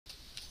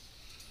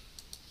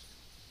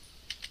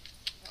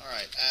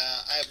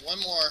one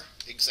more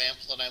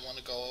example that I want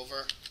to go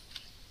over,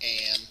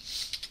 and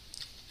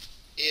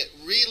it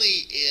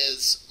really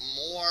is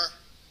more,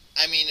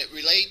 I mean, it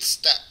relates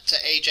to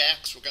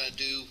Ajax. We're going to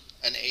do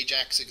an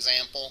Ajax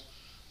example,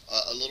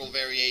 a little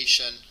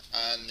variation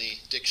on the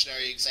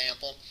dictionary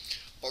example,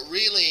 but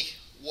really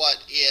what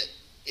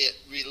it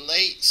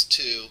relates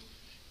to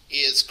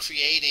is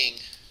creating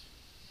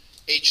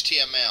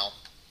HTML,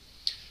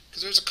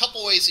 because there's a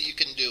couple ways that you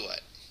can do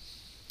it.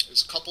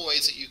 There's a couple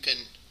ways that you can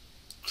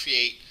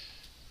create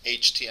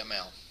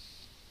HTML.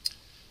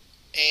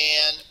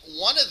 And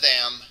one of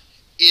them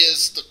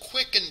is the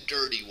quick and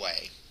dirty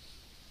way.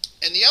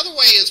 And the other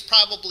way is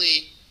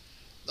probably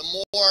the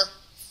more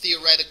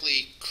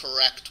theoretically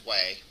correct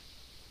way.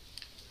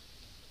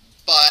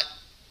 But,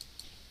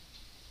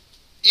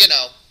 you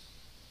know,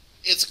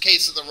 it's a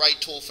case of the right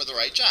tool for the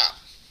right job.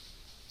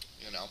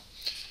 You know,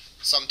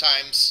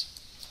 sometimes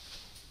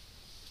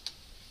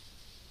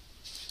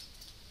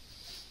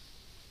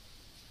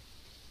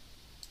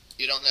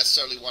you don't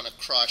necessarily want to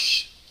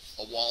crush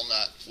a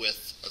walnut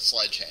with a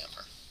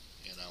sledgehammer,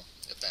 you know,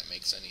 if that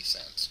makes any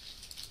sense.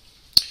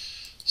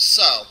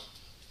 So,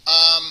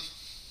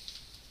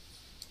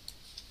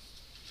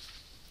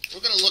 we're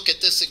going to look at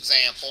this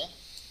example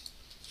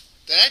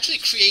that actually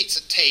creates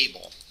a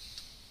table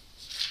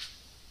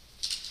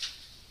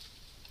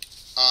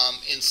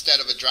instead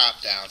of a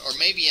drop-down, or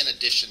maybe in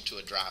addition to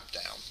a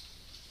drop-down.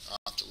 I'll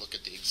have to look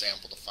at the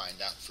example to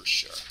find out for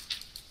sure.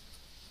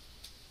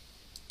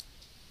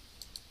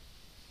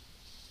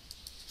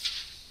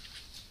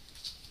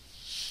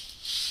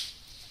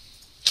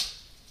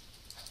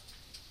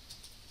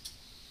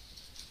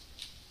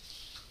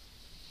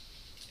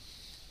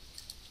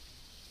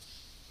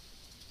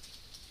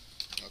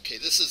 Okay,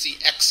 this is the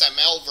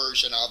XML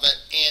version of it,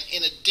 and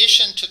in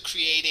addition to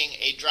creating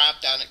a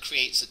drop-down, it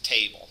creates a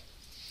table.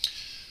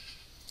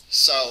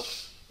 So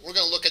we're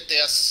going to look at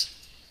this,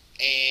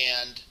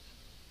 and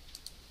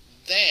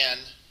then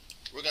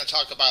we're going to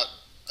talk about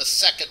a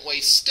second way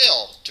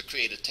still to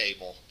create a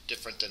table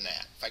different than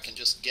that. If I can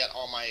just get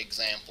all my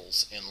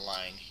examples in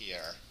line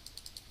here.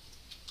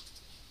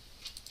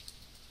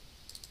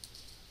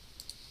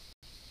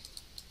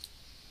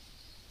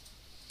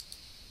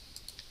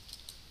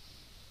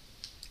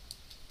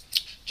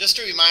 Just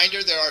a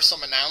reminder, there are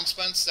some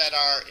announcements that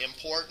are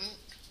important,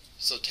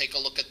 so take a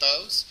look at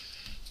those.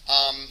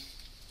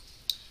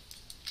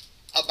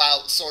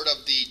 About sort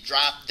of the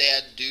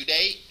drop-dead due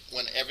date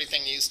when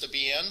everything needs to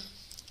be in.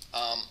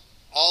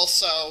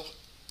 Also,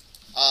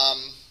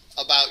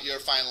 about your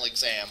final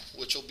exam,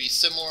 which will be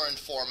similar in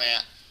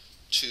format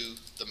to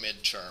the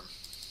midterm.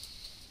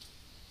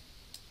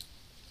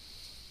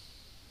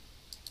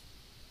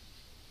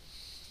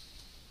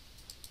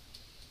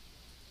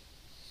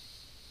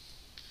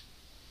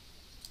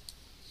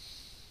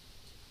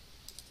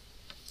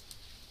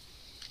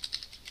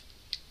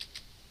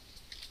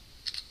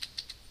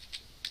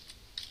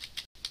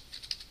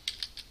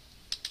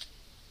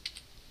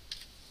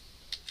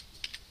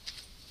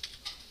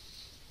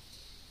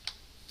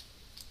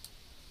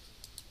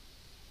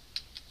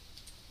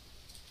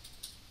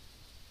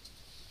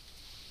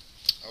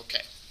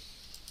 Okay,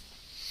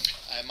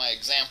 I have my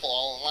example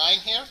all in line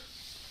here.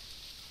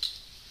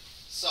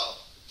 So,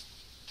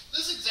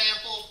 this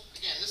example,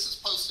 again, this is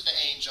posted to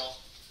Angel.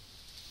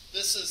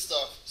 This is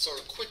the sort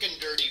of quick and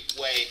dirty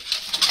way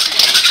to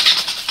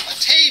create a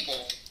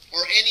table or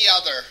any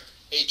other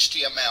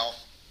HTML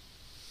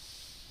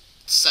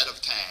set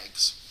of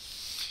tags.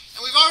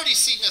 And we've already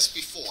seen this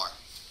before,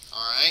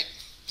 all right?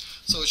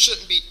 So it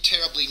shouldn't be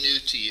terribly new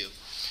to you.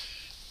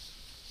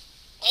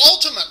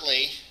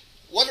 Ultimately,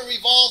 what it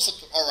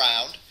revolves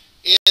around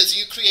is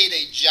you create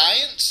a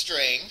giant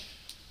string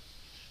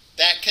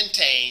that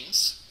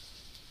contains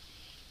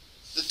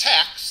the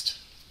text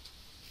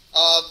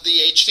of the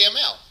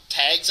HTML,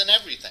 tags and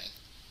everything.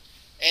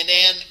 And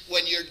then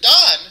when you're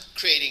done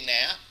creating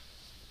that,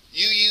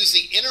 you use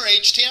the inner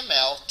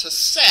HTML to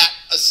set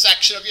a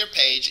section of your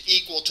page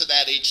equal to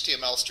that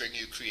HTML string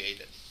you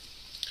created.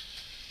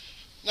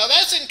 Now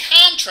that's in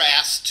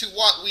contrast to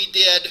what we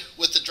did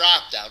with the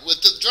dropdown.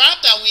 With the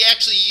dropdown, we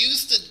actually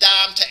used the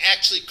DOM to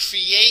actually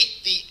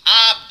create the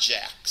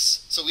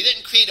objects. So we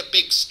didn't create a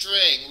big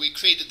string, we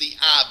created the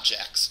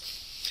objects.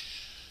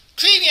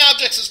 Creating the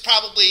objects is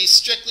probably,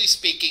 strictly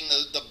speaking,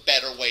 the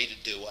better way to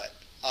do it.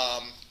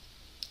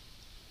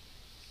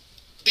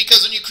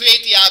 Because when you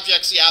create the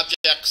objects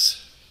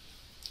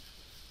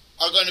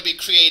are going to be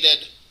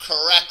created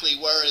correctly,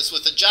 whereas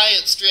with a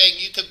giant string,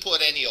 you can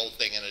put any old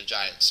thing in a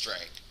giant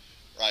string.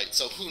 Right?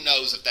 So who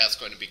knows if that's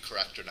going to be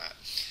correct or not.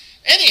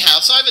 Anyhow,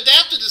 so I've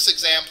adapted this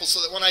example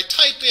so that when I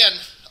type in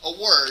a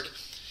word,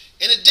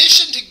 in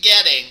addition to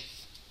getting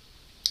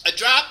a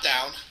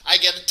drop-down, I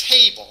get a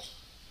table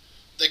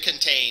that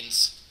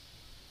contains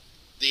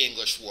the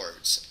English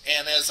words.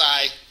 And as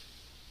I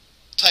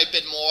type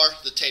in more,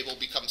 the table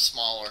becomes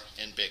smaller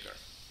and bigger.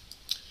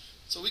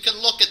 So we can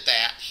look at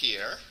that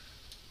here.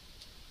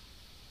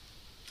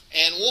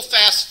 And we'll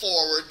fast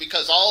forward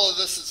because all of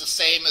this is the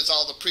same as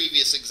all the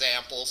previous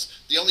examples.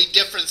 The only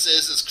difference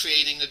is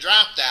creating the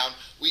drop-down.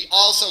 We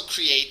also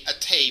create a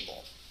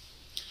table.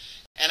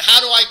 And how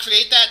do I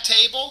create that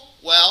table?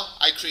 Well,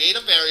 I create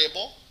a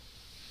variable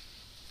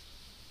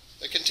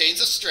that contains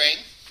a string,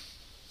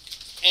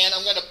 and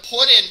I'm going to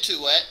put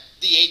into it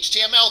the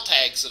HTML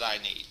tags that I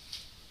need.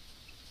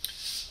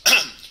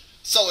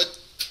 So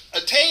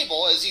a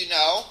table, as you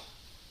know,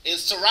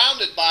 is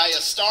surrounded by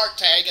a start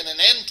tag and an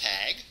end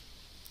tag.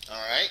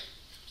 All right.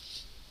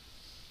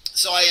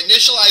 So I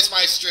initialize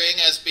my string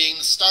as being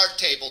the start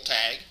table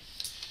tag.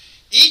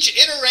 Each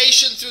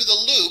iteration through the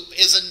loop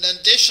is an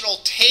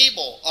additional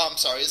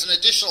is an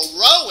additional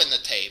row in the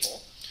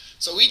table.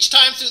 So each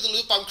time through the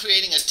loop I'm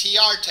creating a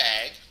TR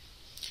tag.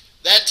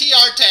 That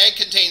TR tag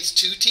contains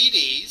two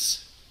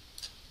TDs,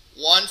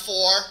 one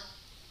for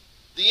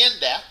the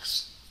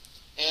index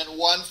and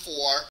one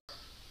for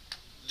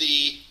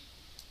the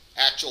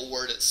actual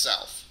word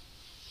itself.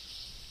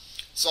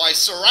 So I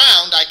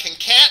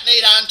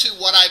concatenate onto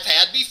what I've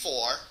had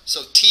before.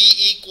 So T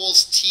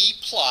equals T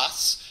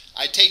plus.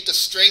 I take the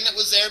string that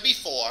was there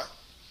before,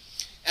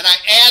 and I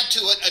add to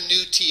it a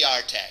new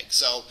TR tag.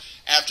 So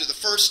after the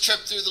first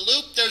trip through the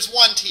loop, there's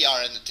one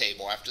TR in the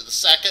table. After the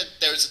second,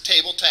 there's a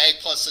table tag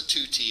plus the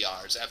two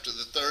TRs. After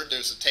the third,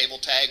 there's a table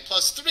tag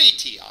plus three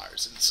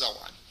TRs, and so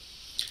on.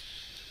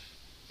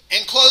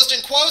 Enclosed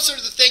in quotes are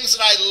the things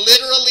that I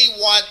literally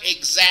want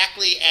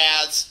exactly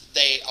as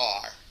they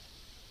are.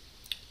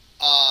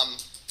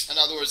 In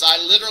other words, I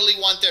literally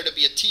want there to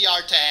be a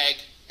TR tag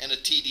and a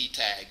TD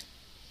tag.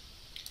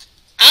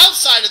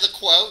 Outside of the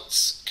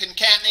quotes,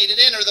 concatenated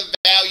in are the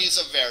values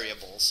of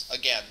variables.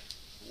 Again,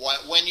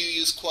 when you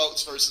use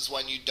quotes versus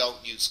when you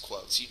don't use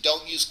quotes. You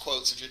don't use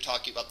quotes if you're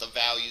talking about the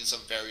values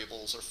of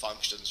variables or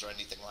functions or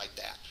anything like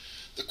that.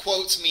 The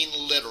quotes mean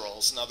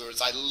literals. In other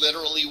words, I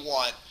literally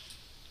want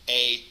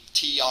a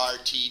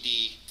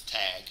TR-TD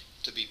tag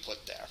to be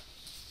put there.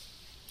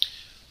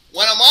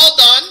 When I'm all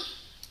done,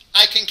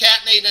 I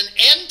concatenate an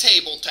end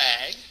table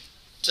tag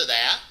to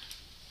that,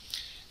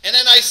 and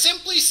then I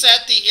simply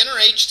set the inner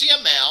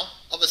HTML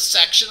of a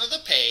section of the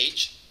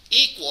page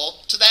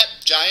equal to that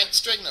giant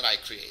string that I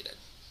created.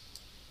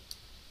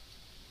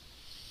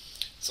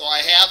 So I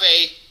have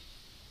a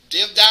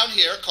div down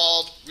here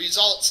called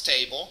results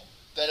table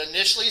that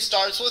initially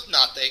starts with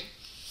nothing.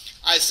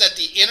 I set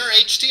the inner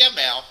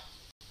HTML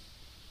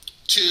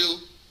to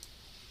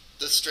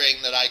the string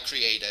that I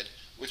created,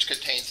 which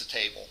contains the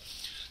table.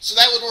 So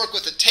that would work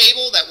with a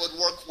table, that would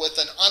work with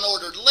an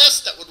unordered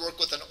list, that would work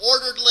with an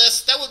ordered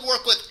list, that would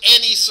work with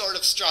any sort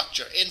of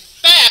structure. In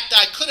fact,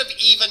 I could have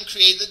even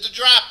created the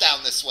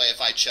drop-down this way if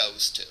I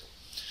chose to.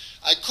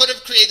 I could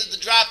have created the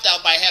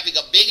drop-down by having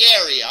a big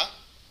area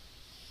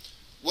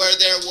where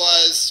there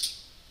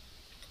was,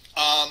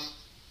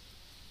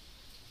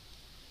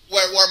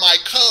 where my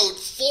code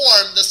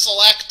formed the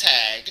select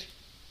tag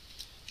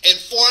and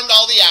formed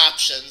all the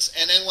options,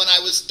 and then when I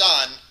was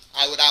done,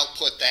 I would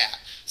output that.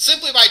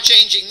 Simply by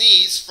changing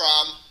these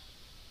from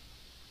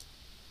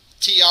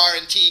TR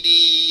and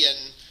TD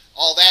and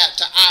all that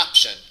to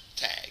option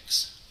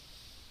tags.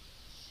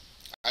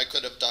 I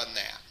could have done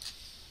that.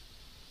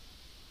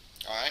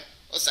 Alright,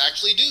 let's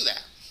actually do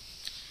that.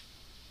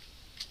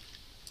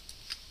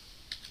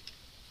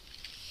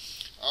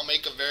 I'll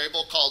make a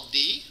variable called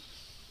D.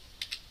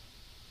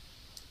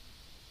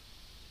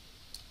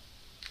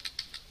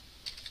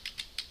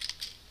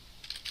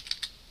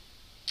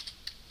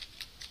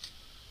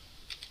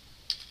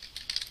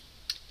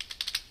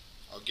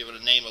 Give it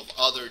a name of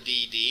other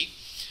DD.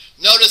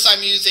 Notice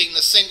I'm using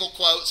the single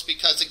quotes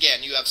because,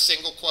 again, you have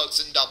single quotes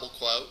and double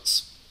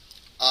quotes.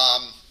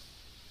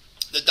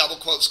 The double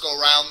quotes go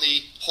around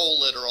the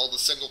whole literal. The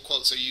single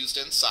quotes are used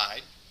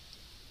inside.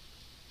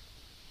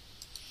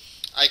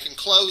 I can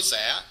close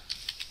that.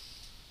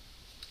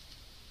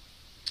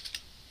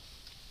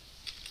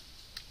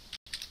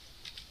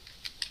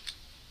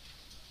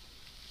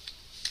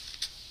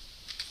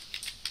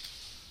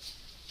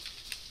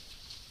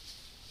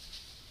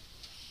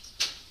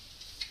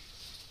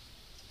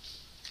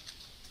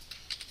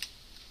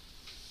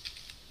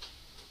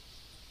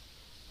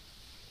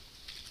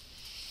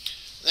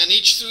 Then I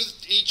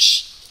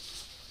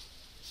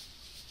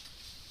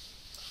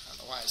don't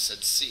know why I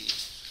said C.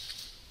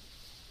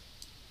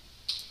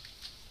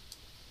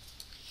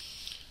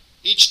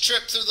 Each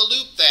trip through the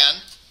loop,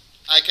 then,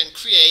 I can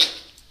create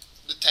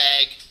the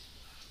tag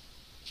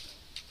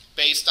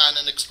based on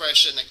an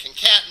expression that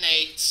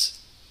concatenates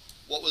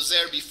what was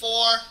there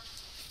before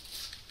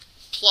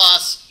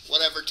plus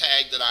whatever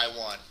tag that I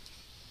want.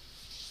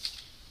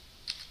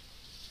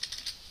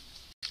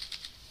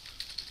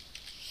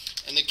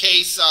 In the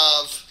case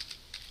of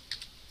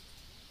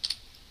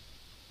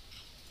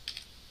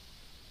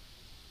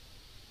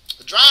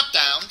a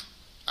drop-down,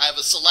 I have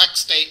a select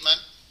statement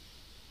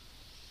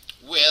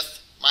with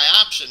my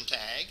option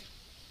tag.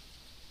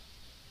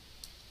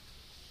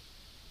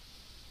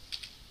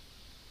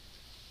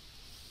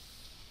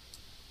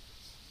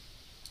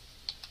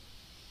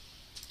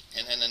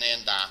 And then an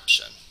end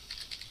option.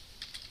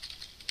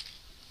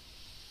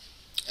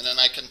 and then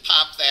I can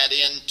pop that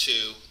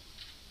into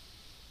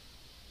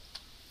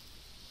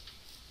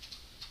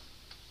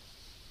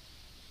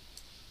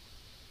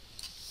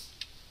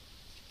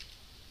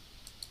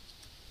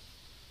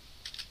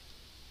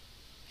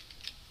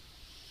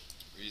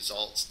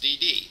results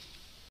DD.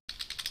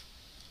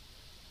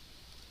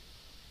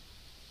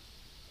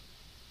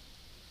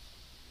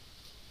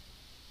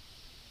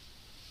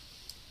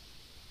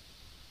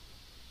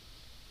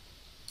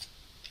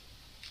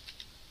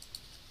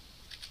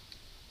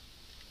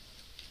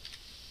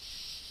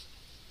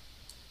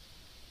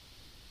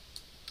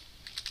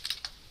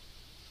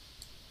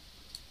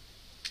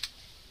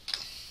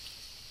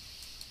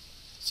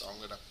 So I'm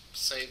going to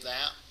save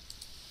that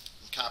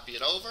and copy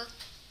it over.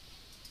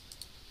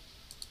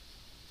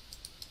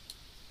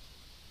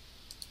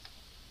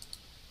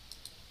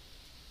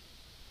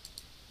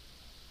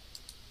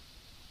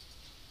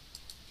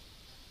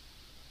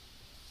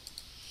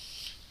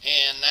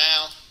 And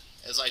now,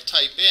 as I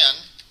type in,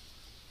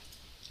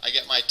 I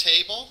get my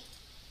table,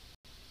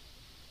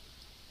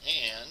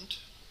 and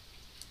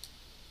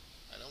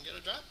I don't get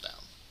a drop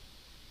down.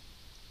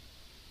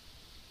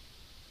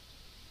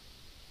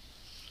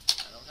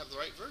 I don't have the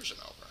right version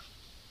over.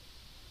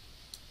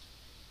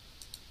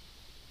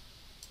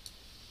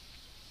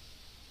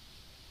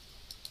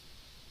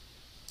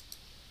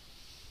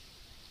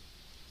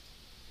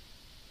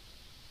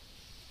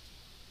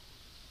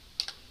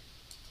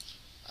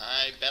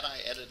 I bet I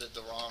edited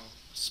the wrong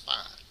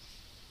spot.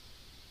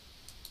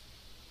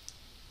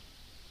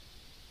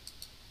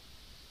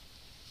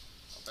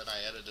 I bet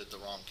I edited the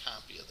wrong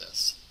copy of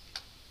this.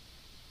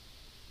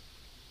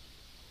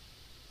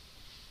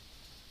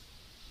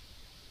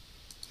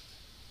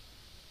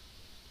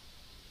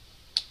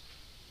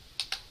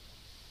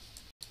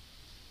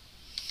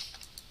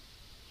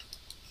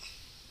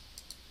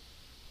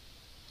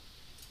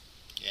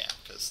 Yeah,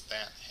 because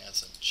that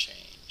hasn't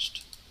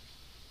changed.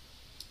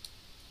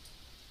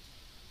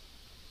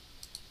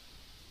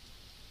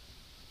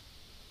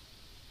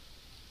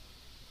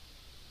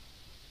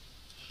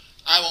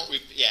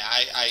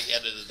 I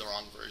edited the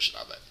wrong version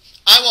of it.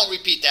 I won't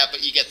repeat that,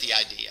 but you get the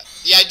idea.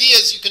 The idea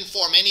is you can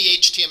form any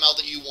HTML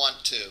that you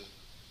want to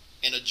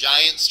in a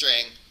giant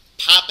string,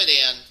 pop it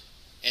in,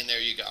 and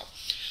there you go.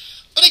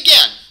 But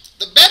again,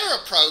 the better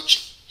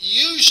approach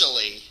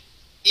usually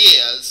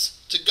is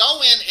to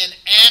go in and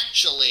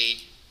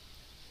actually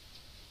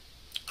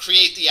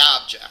create the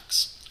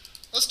objects.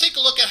 Let's take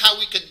a look at how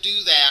we could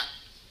do that.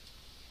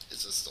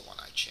 Is this the one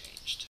I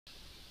changed?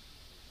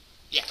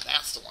 Yeah,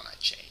 that's the one I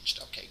changed.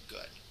 Okay,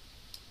 good.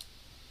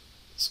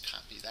 Let's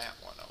copy that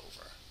one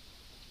over.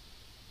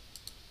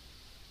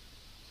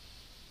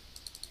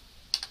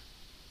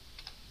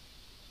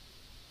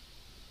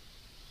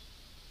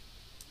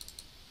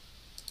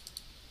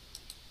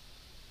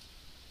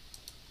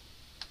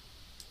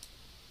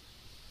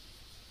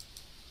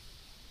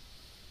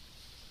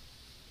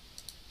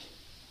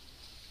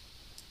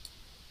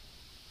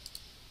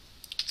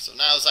 So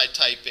now as I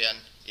type in,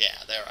 yeah,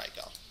 there I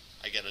go.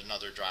 I get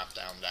another drop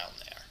down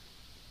there.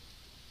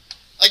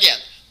 Again,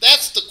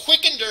 that's the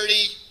quick and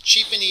dirty,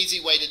 cheap and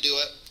easy way to do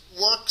it.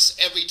 Works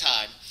every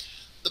time.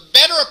 The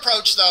better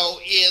approach, though,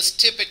 is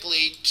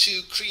typically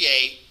to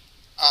create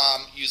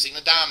using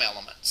the DOM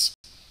elements.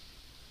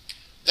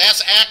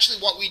 That's actually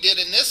what we did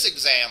in this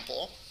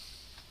example.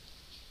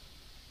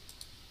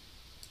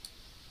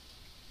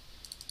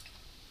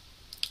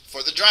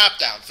 For the drop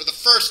down, for the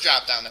first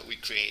drop down that we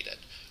created,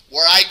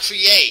 where I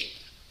create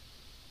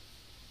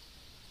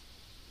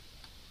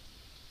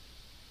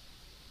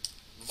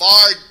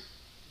var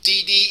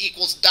dd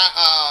equals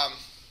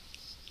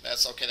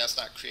that's okay, that's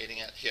not creating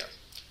it here.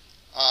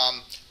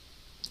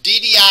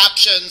 dd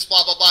options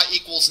blah blah blah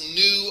equals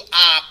new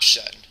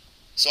option.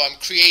 So I'm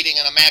creating,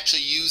 and I'm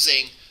actually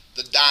using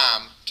the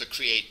DOM to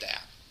create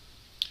that.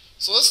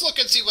 So let's look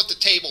and see what the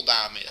table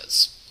DOM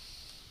is.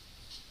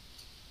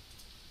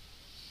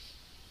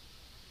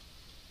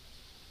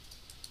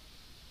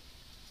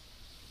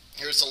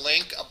 Here's a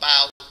link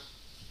about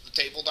the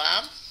table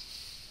DOM.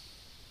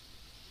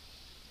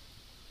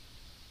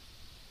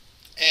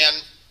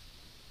 And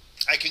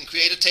I can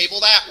create a table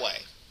that way.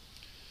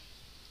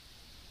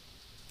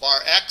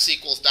 Var x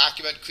equals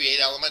document create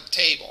element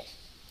table.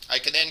 I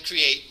can then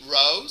create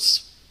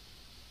rows.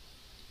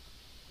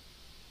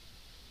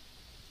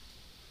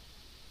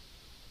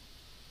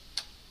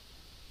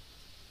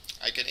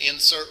 I can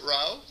insert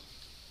row.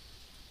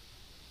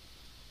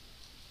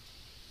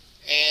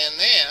 And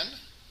then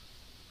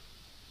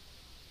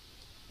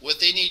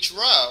within each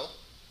row,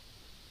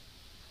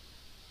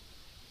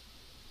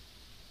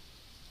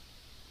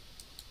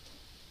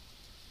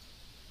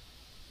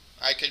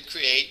 I can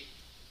create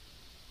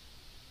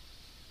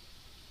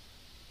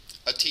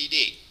a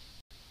TD.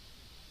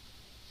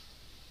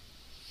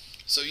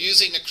 So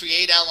using the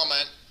create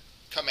element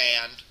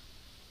command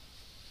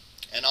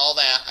and all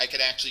that, I can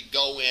actually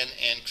go in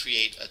and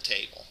create a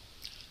table.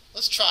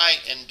 Let's try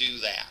and do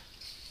that.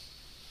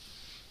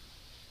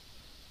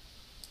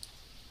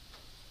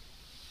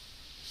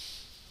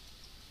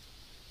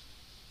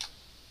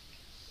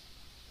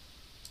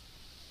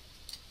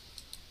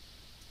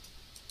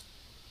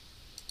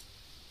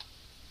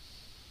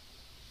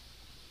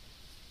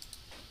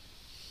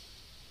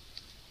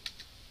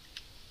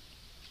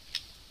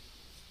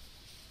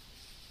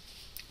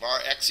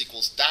 x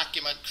equals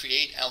document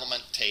create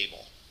element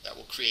table. That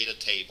will create a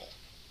table.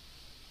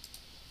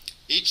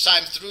 Each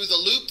time through the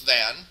loop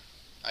then,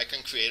 I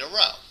can create a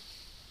row.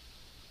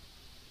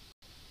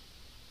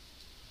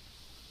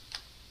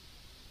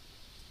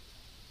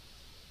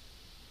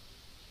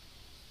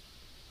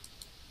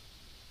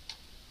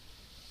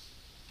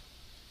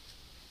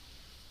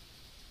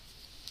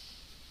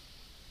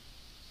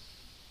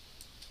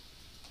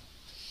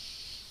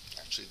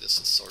 Actually, this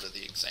is sort of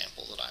the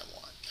example that I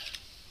want.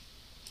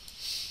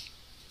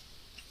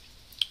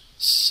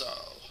 So,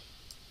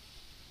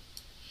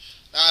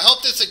 now I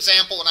hope this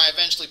example when I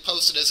eventually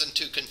post it isn't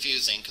too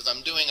confusing, because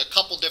I'm doing a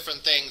couple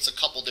different things a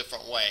couple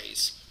different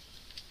ways.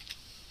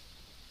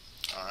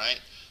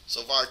 Alright,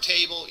 so var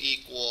table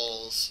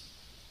equals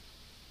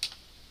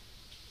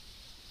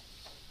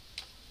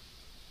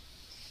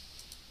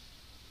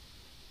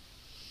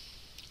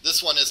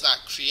this one is not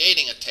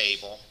creating a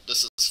table,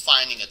 this is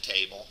finding a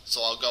table.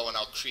 So I'll go and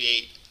I'll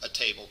create a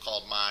table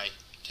called my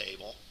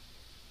table.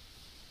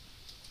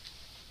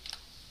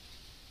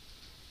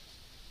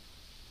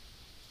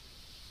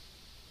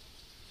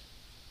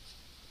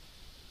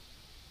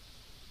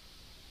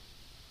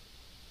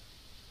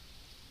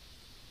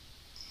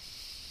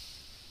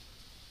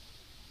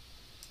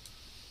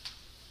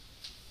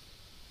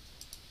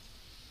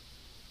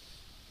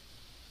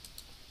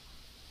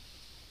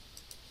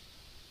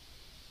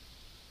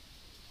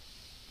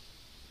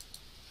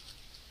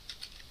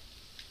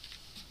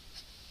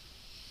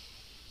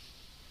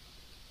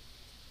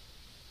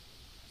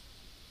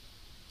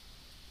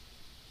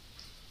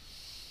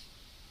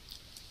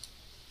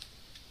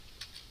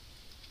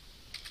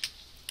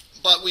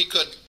 But we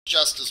could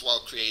just as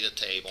well create a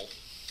table.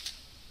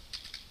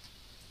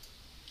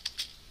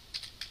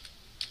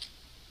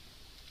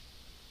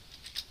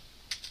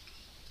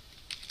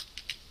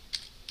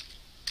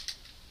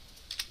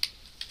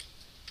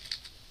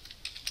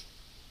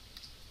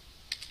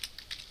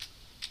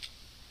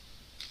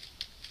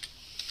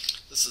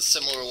 This is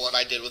similar to what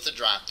I did with the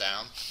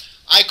drop-down.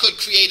 I could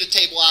create a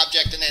table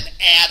object and then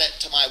add it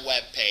to my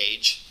web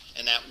page,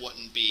 and that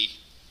wouldn't be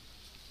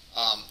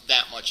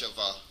that much of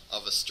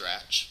a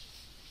stretch.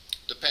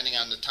 Depending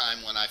on the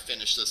time when I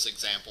finish this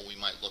example, we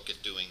might look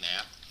at doing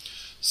that.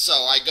 So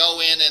I go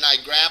in and I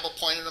grab a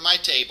pointer to my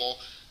table.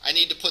 I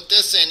need to put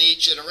this in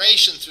each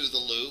iteration through the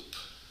loop.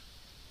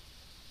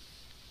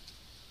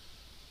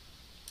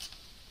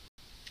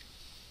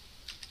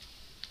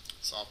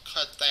 So I'll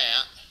cut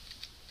that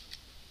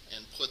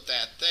and put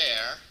that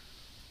there.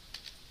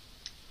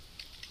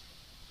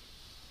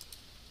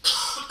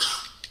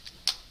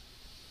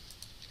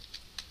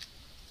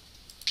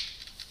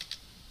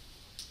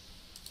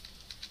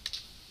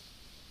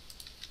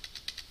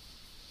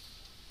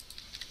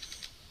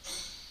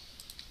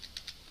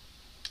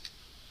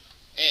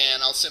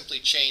 And I'll simply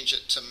change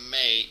it to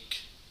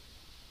make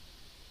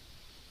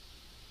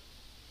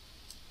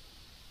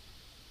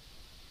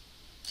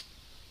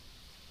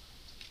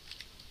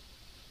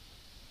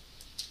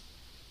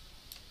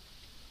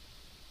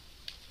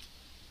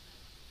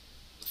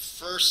the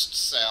first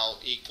cell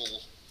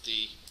equal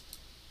the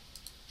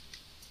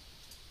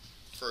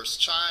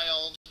first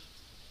child,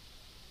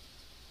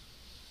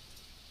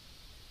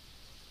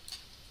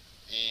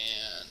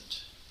 and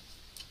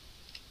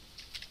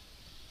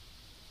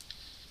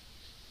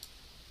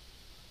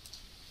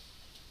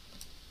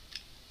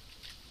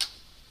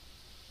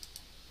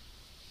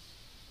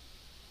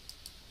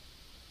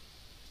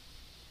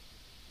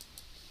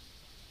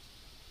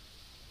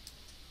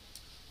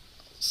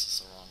this is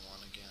the wrong one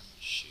again.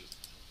 Shoot.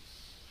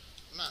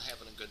 I'm not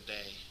having a good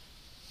day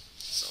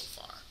so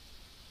far.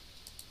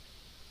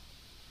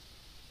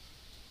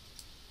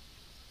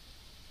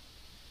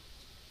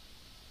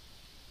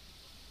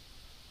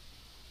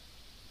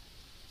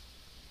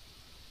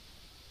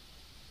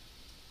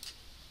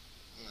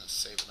 I'm going to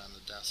save it on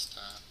the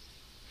desktop,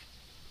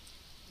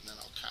 and then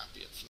I'll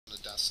copy it from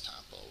the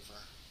desktop over.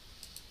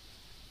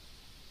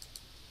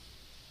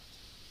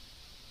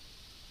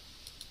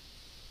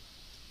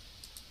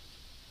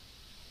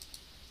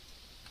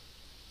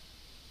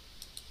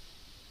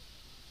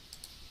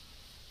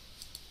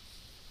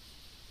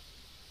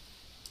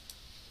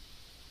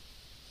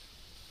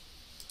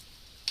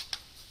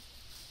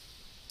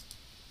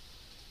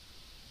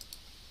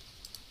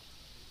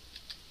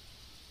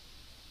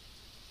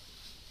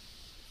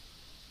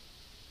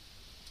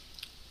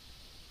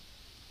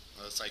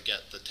 Notice I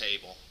get the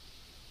table.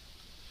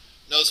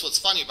 Notice what's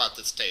funny about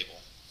this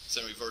table. It's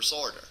in reverse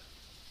order.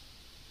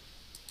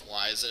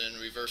 Why is it in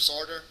reverse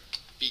order?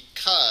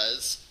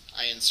 Because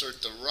I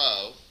insert the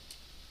row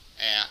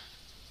at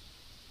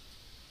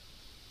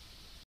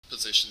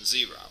position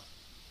 0.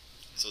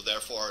 So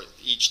therefore,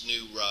 each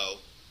new row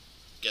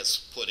gets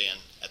put in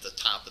at the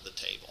top of the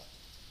table.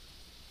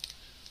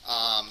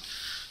 I'll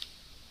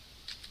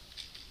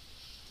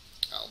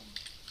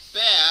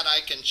bet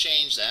I can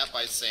change that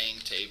by saying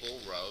table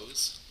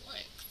rows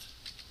length.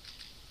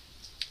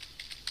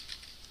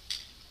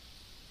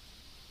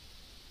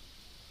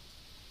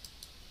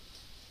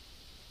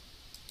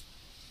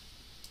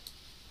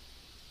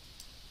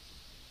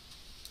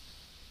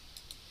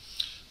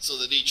 so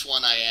that each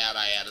one I add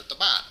at the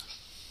bottom.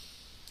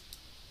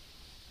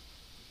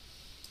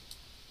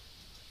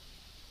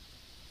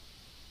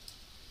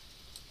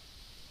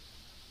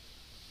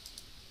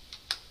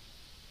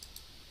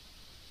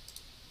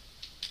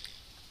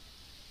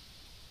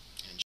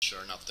 And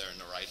sure enough, they're in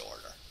the right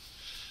order.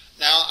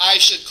 Now, I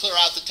should clear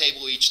out the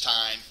table each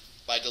time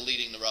by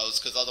deleting the rows,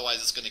 because otherwise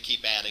it's going to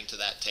keep adding to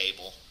that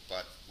table,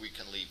 but we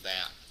can leave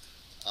that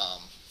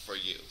for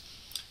you.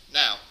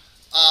 Now,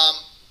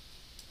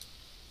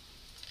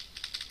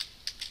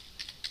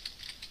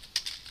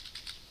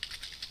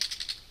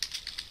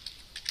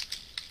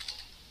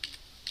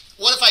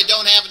 what if I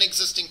don't have an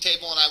existing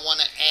table and I want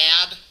to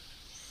add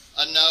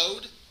a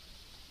node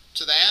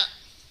to that?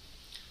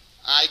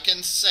 I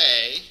can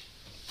say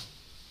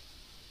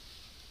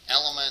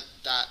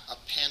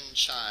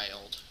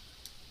element.appendChild,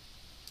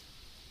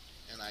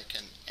 and I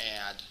can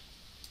add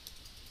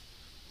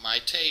my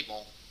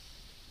table.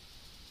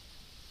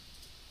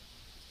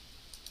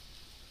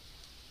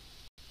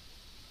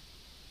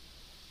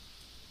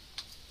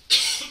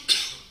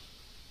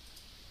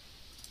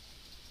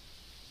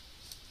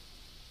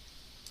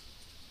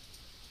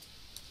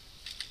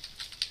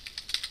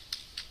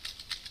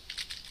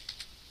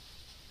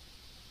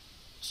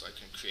 So I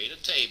can create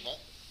a table,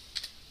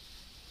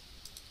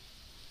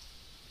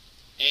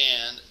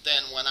 and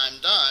then when I'm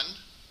done,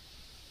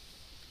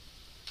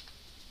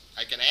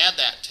 I can add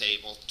that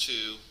table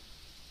to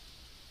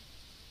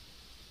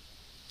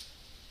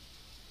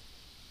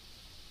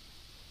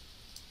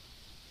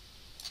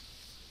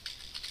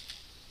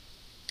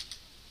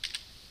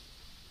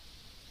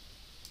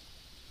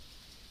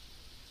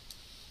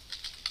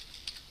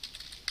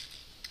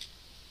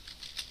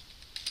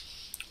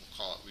we'll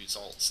call it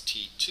results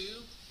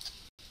T2.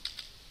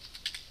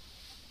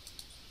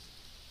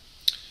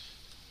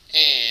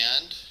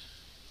 And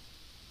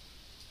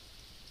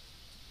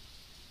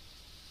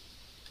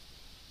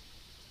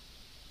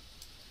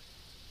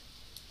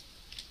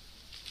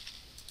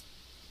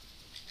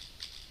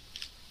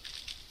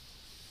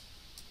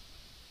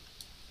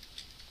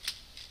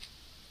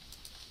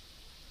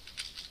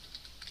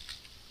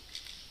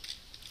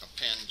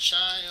append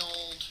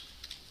child,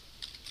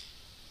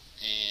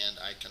 and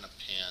I can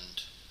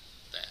append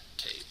that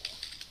table.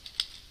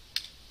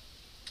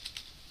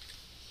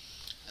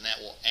 And that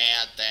will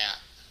add that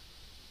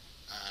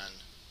on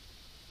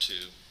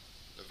to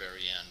the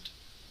very end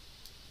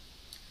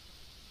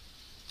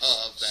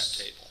of that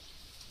table.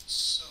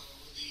 So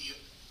the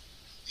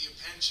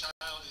append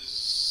child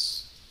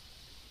is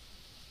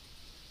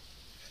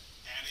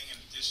adding an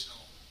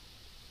additional.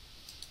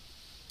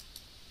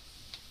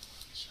 Let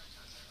me make sure I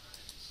got that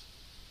right.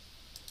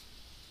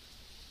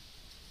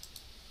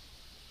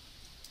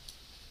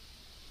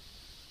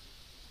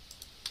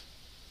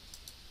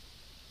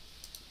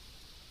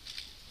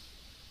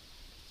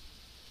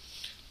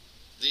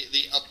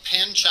 The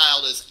append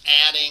child is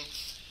adding,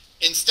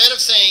 instead of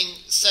saying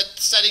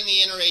setting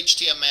the inner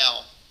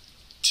HTML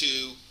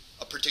to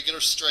a particular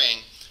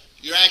string,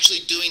 you're actually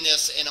doing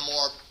this in a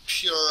more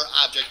pure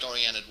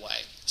object-oriented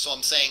way. So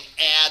I'm saying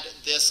add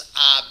this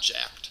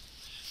object.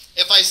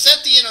 If I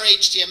set the inner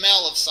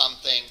HTML of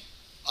something,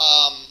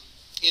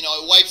 you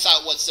know, it wipes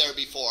out what's there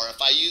before.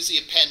 If I use the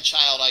append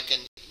child, I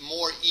can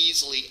more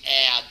easily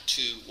add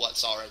to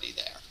what's already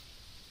there.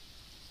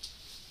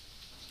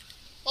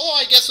 Although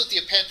I guess with the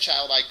append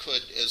child I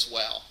could as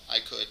well. I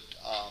could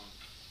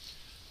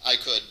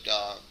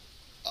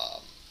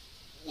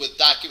with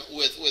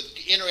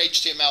inner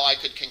HTML I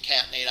could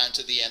concatenate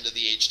onto the end of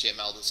the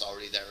HTML that's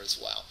already there as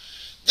well.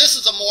 This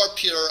is a more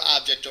pure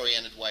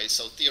object-oriented way,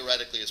 so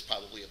theoretically it's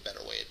probably a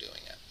better way of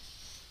doing it.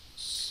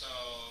 So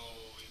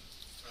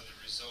for the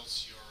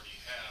results you already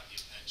have, the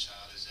append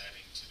child is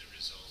adding to the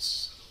results,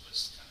 so the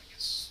list kind of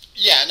gets.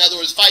 Yeah, in other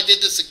words, if I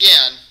did this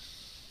again,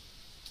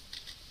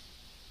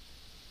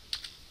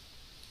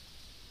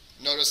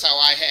 notice how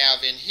I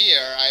have in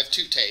here, I have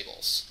two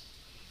tables.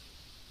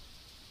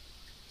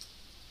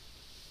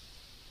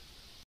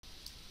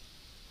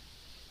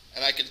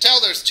 And I can tell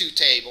there's two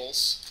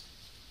tables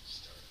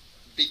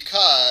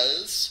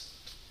because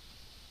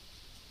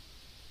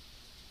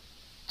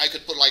I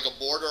could put like a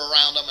border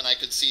around them and I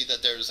could see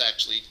that there's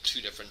actually two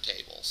different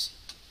tables.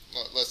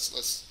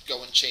 Let's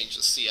go and change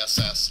the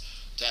CSS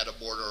to add a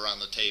border around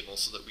the table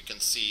so that we can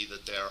see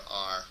that there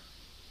are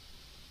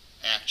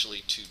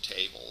actually two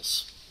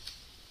tables.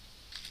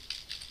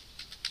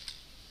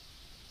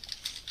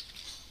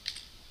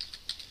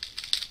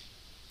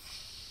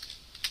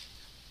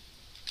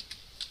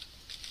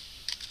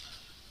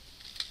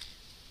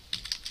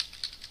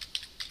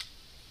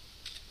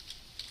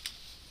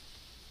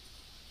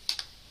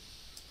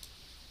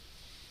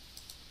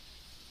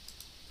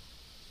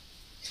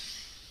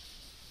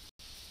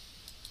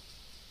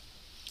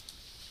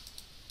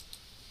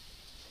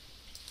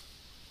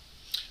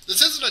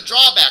 This isn't a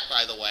drawback,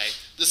 by the way.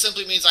 This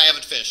simply means I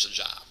haven't finished the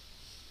job.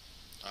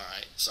 All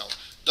right, so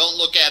don't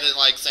look at it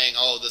like saying,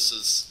 "Oh, this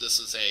is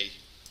a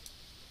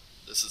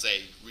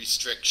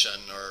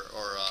restriction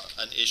or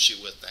an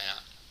issue with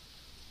that."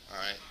 All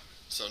right,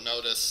 so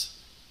notice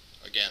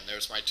again,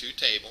 there's my two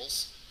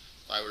tables.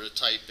 If I were to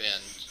type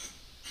in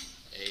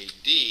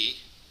AD,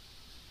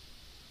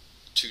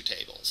 two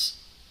tables.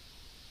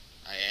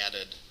 I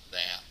added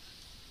that.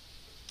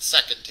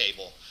 Second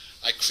table.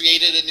 I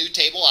created a new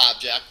table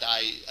object.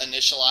 I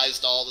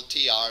initialized all the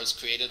TRs,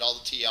 created all the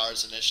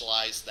TRs,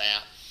 initialized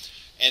that,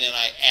 and then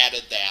I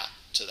added that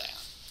to that.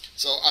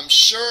 So I'm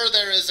sure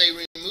there is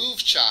a remove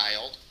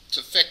child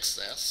to fix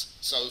this.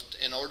 So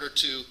in order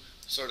to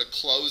sort of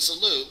close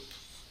the loop,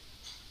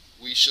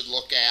 we should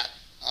look at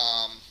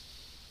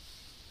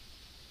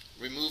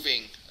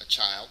removing a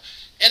child.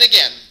 And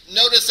again,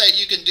 notice that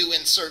you can do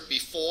insert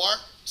before,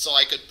 so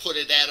I could put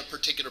it at a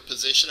particular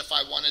position if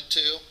I wanted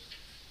to,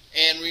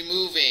 and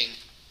removing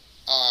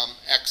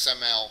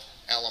XML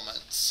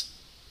elements.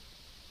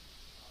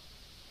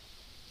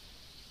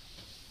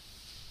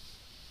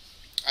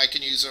 I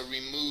can use a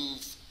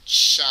remove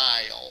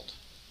child.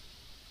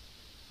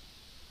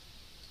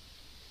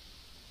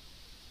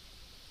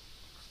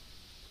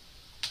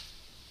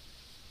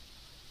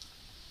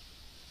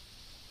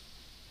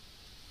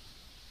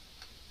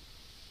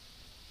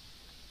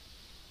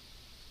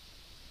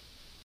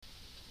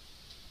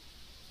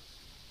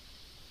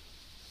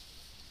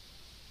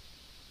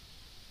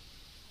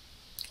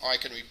 Or I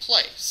can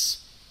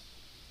replace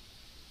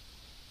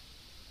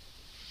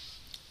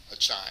a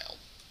child.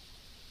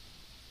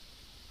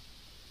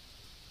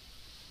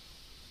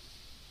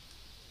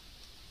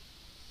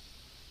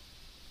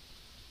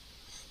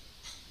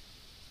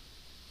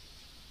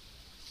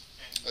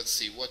 Let's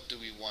see, what do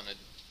we want to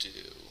do?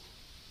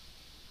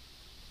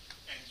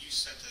 And you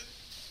said that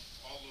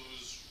all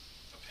those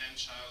append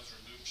childs,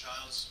 remove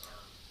childs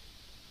are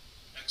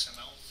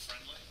XML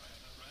friendly,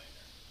 right?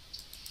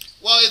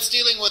 Well, it's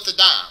dealing with the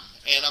DOM,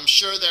 and I'm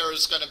sure there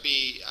is going to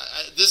be,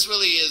 this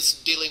really is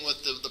dealing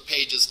with the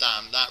page's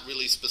DOM, not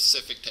really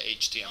specific to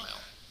HTML. Okay.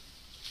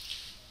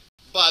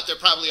 But there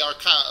probably are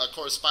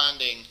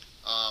corresponding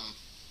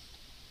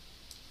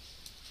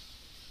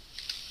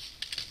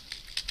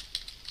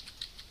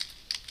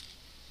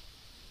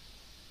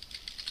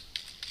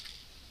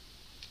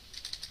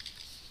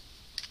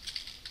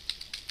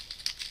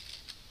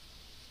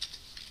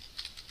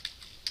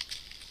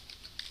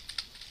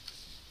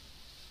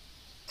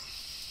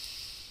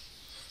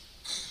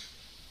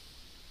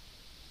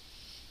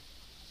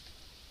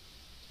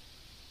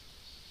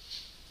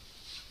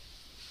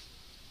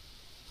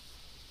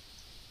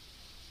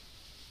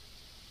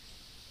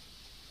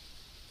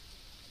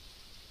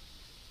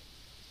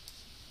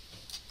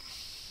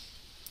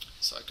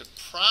so I could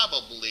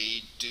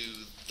probably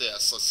do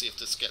this. Let's see if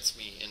this gets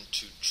me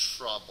into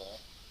trouble.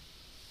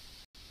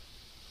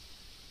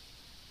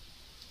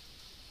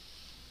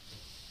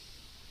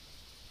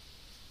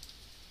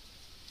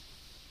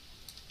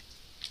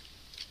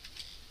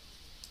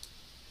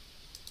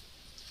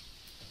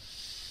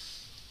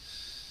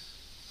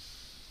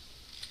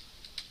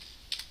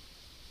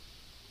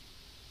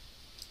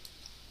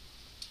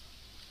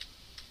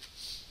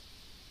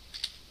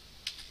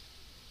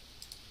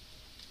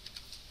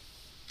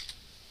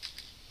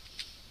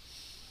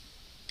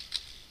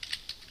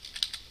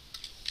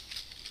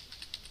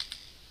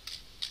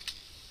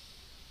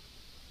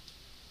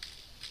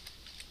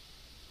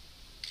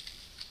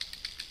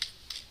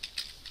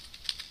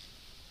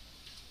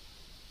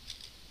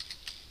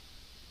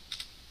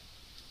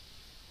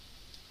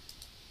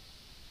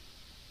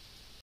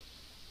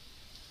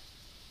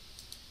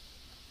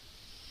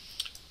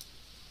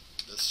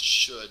 This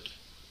should,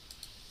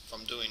 if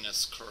I'm doing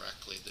this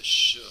correctly, this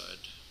should.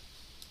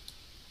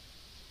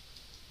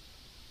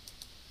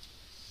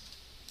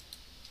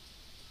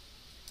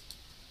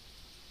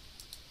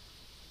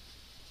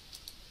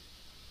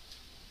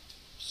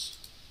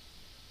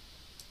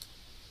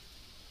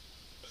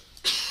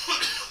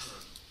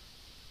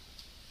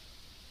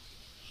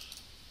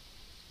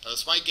 Now,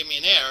 this might give me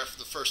an error for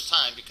the first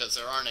time because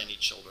there aren't any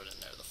children in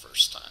there the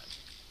first time.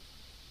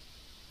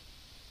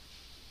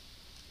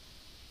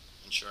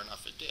 And sure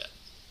enough, it did.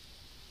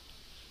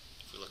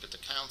 If we look at the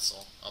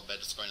console, I'll bet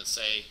it's going to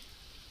say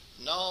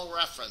null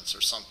reference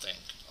or something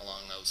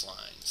along those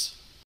lines.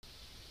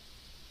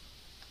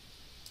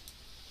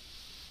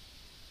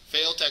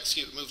 Failed to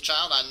execute remove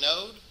child on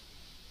node.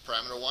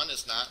 Parameter 1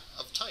 is not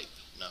of type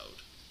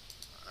node.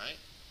 Alright.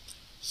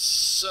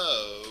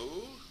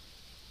 So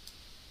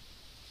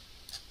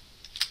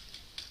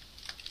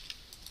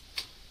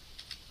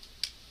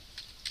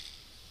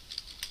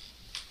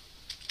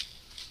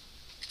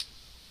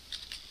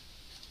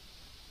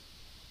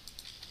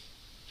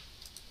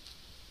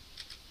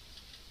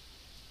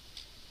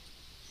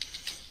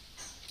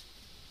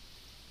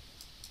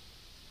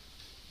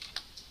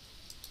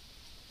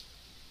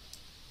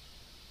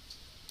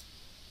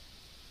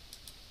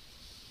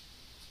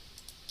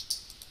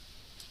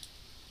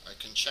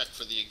I can check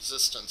for the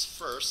existence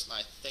first, and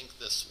I think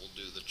this will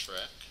do the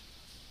trick.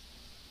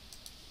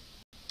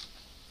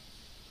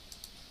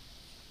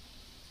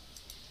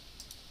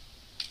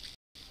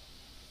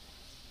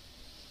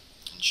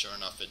 And sure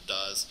enough, it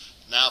does.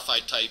 Now if I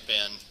type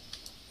in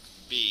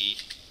B,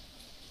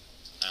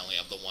 I only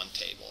have the one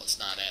table. It's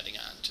not adding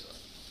on to it.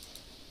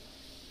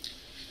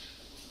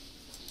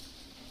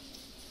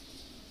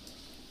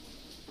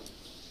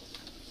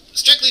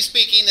 strictly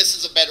speaking, this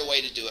is a better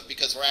way to do it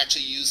because we're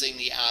actually using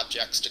the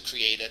objects to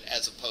create it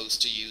as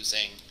opposed to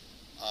using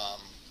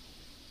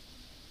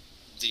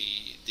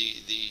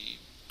the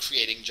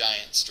creating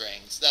giant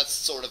strings. That's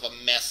sort of a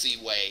messy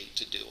way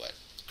to do it.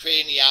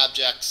 Creating the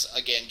objects,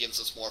 again, gives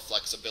us more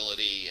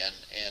flexibility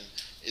and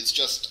is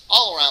just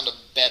all around a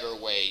better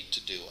way to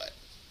do it.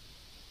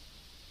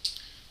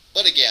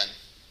 But again,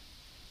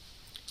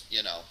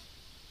 you know,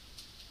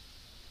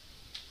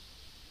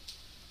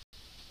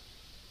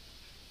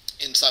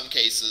 in some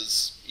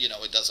cases, you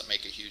know, it doesn't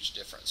make a huge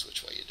difference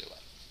which way you do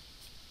it.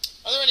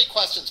 Are there any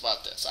questions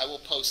about this? I will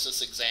post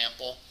this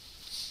example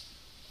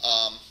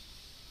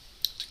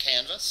to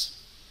Canvas.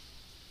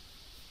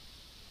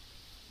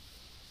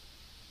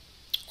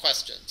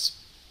 Questions?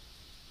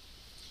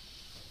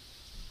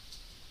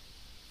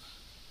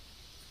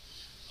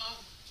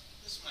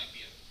 This might be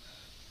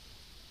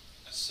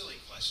a silly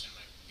question,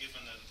 but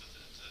given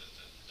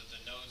the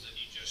nodes that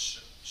you just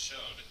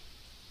showed,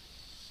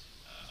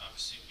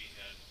 obviously we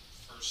had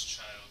first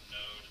child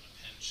node and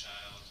append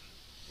child.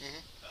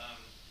 And,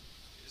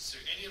 is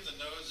there any of the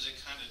nodes that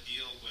kind of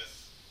deal with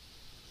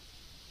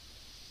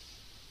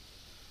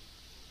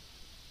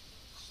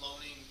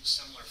cloning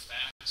similar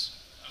facts?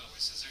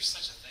 Otherwise, is there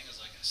such a thing as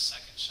like a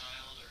second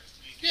child or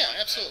anything? Yeah,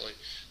 like absolutely.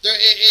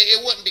 It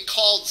wouldn't be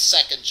called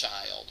second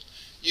child.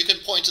 You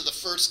can point to the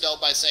first node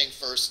by saying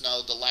first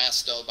node, the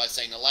last node by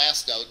saying the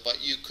last node,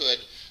 but you could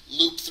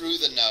loop through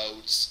the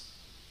nodes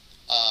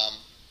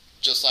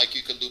just like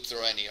you could loop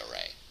through any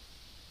array.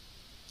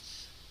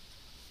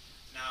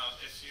 Now,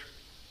 if you're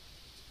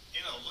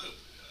in a loop,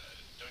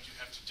 don't you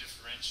have to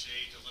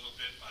differentiate a little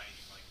bit by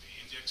like the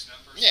index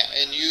numbers? Yeah,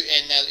 and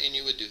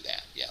you would do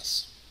that.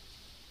 Yes.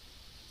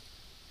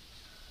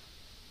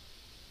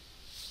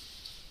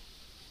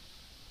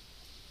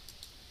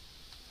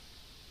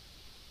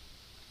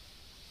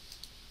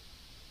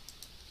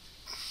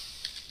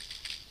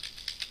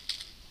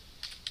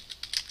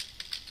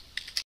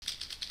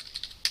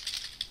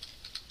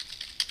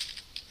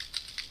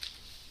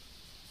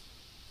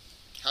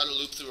 How to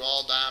loop through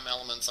all DOM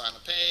elements on a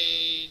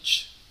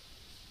page.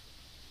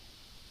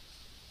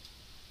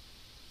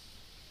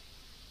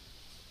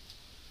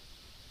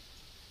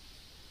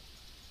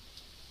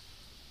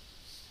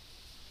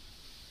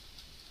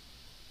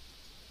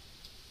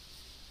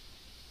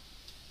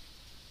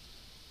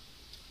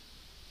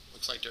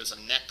 Looks like there's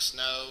a next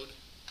node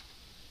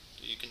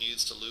that you can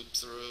use to loop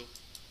through.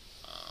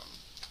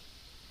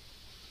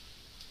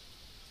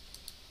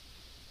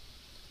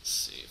 Let's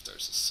see if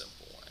there's a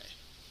simple way.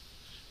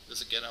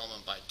 There's a get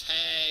element by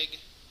tag.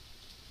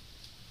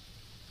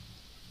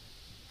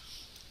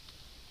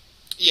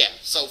 Yeah,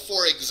 so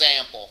for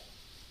example,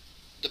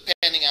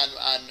 depending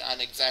on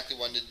exactly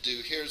what to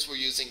do, here's we're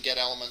using get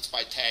elements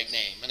by tag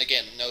name. And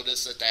again,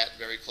 notice that that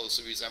very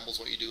closely resembles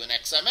what you do in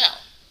XML,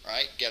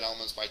 right? Get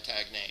elements by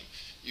tag name.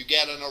 You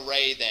get an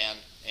array then,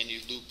 and you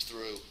loop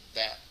through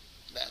that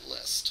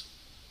list.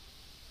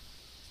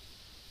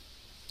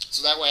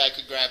 So that way I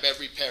could grab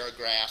every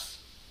paragraph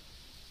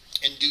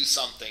and do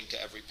something to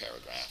every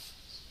paragraph.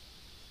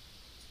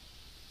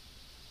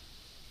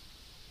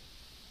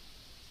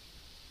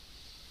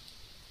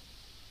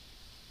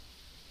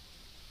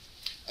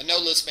 A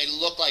node list may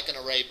look like an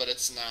array, but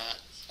it's not.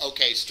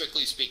 Okay,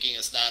 strictly speaking,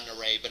 it's not an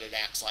array, but it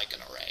acts like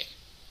an array.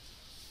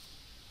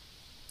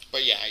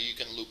 But yeah, you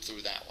can loop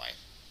through that way.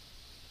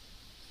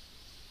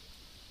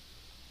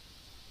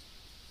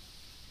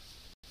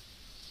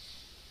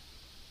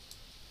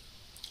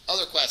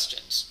 Other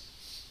questions?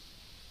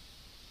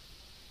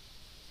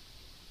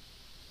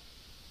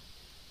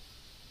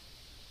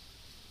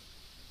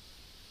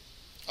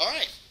 All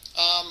right,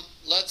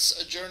 let's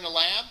adjourn the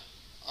lab.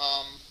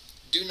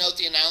 Do note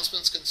the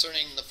announcements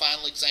concerning the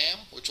final exam,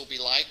 which will be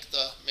like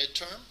the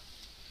midterm,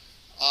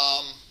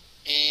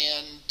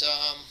 and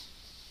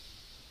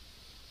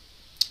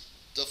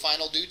the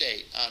final due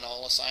date on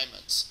all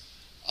assignments.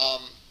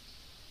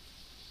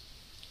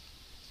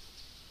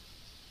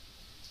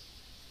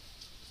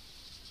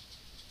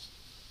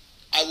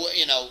 I will,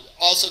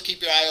 also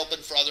keep your eye open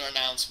for other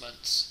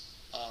announcements,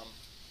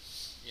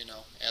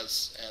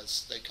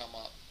 as they come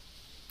up.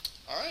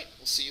 All right,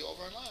 we'll see you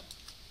over in lab.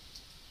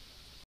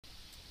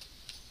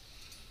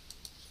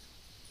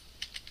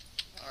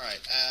 All right,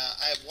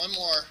 I have one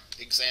more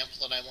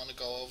example that I want to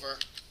go over,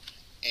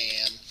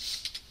 and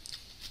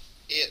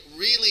it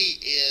really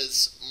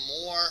is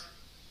more,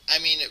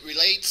 it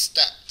relates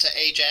to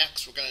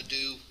AJAX. We're going to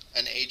do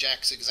an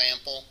AJAX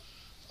example,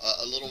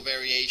 a little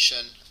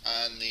variation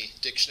on the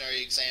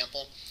dictionary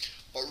example,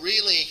 but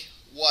really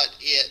what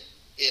it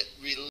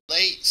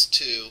relates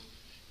to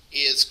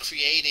is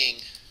creating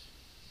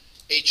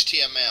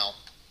HTML,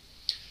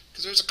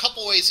 because there's a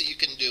couple ways that you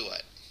can do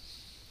it.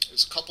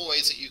 There's a couple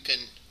ways that you can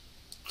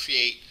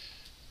create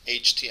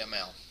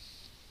HTML,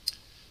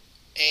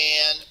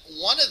 and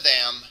one of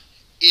them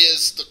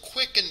is the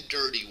quick and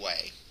dirty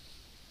way,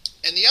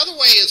 and the other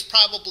way is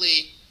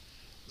probably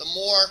the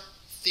more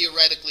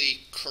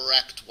theoretically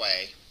correct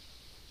way.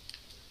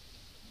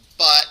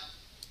 But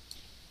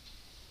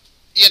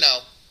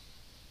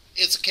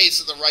it's a case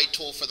of the right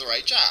tool for the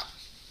right job.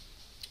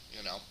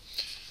 You know,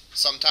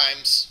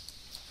 sometimes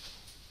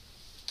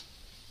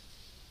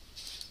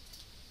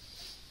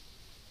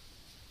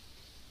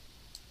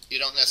you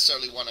don't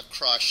necessarily want to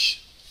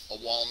crush a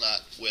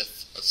walnut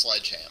with a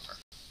sledgehammer,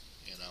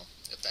 you know,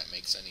 if that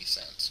makes any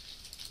sense.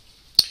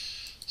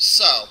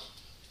 So,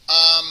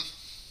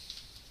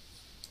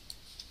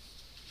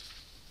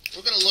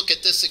 we're going to look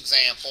at this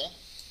example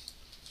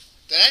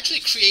that actually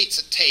creates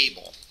a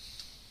table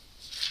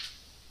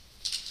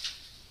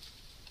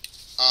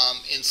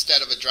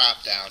instead of a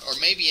drop-down, or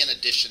maybe in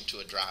addition to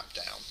a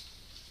drop-down.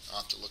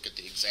 I'll have to look at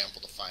the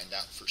example to find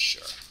out for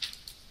sure.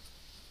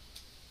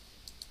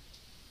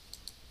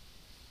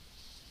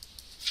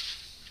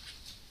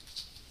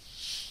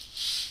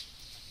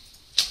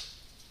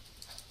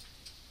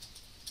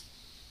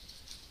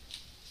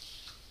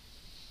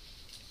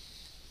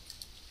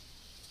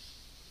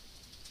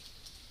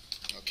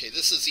 Okay,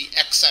 this is the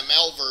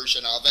XML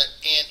version of it,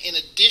 and in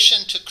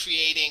addition to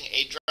creating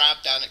a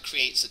drop-down, it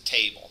creates a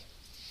table.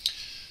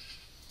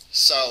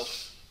 So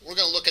we're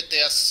going to look at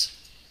this,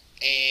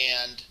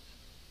 and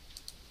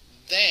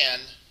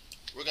then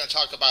we're going to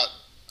talk about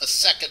a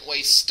second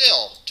way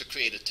still to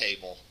create a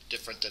table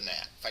different than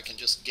that. If I can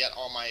just get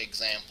all my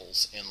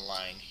examples in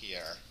line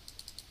here.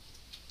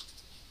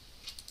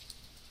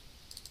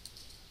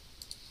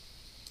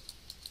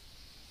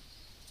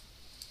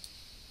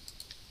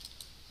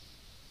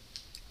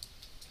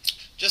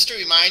 Just a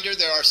reminder,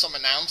 there are some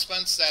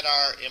announcements that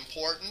are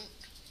important,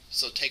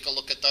 so take a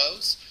look at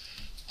those.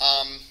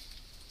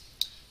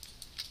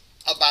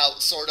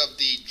 About sort of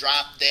the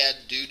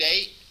drop-dead due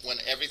date when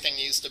everything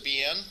needs to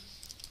be in.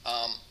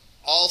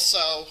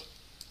 Also,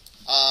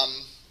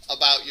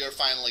 about your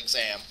final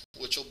exam,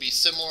 which will be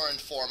similar in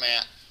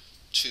format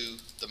to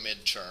the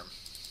midterm.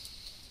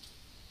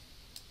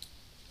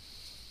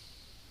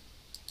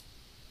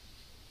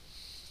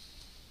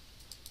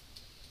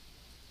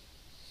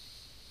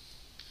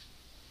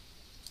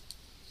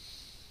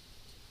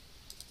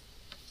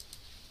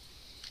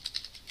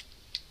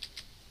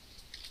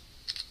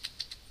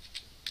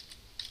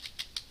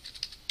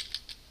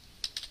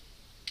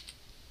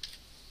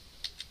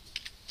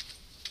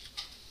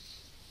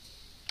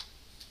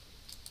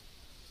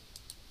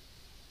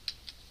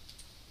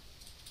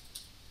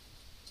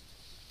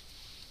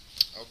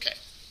 Okay,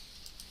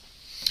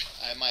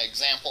 I have my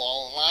example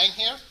all in line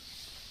here.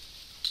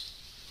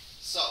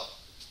 So,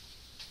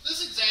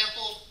 this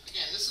example,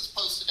 again, this is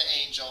posted to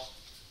Angel.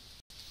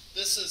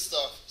 This is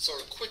the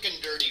sort of quick and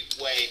dirty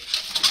way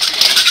to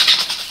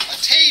create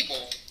a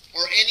table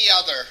or any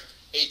other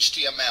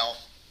HTML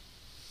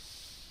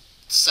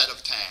set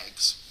of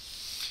tags.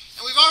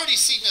 And we've already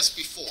seen this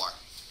before,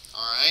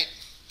 all right?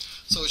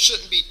 So it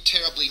shouldn't be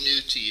terribly new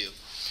to you.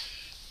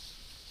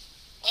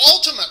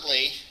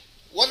 Ultimately,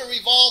 what it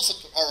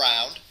revolves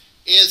around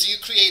is you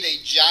create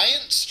a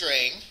giant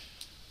string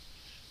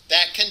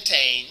that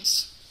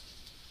contains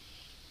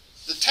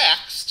the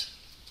text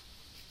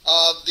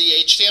of the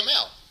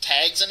HTML,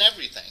 tags and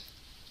everything.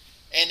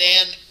 And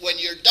then when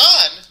you're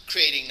done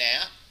creating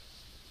that,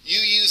 you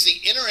use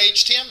the inner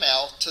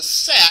HTML to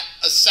set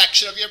a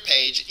section of your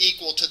page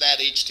equal to that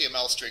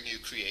HTML string you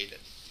created.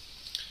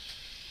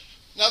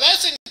 Now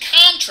that's in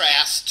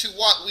contrast to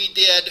what we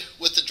did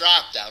with the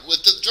dropdown.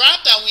 With the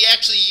dropdown, we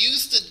actually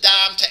used the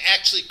DOM to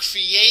actually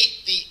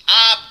create the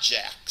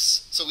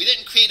objects. So we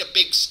didn't create a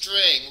big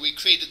string, we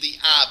created the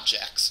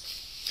objects.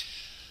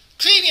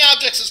 Creating the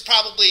objects is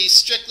probably,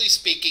 strictly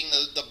speaking,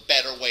 the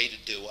better way to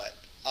do it.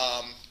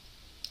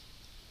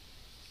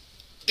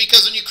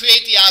 Because when you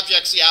create the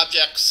objects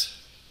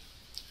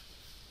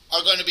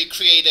are going to be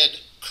created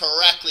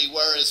correctly,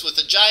 whereas with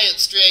a giant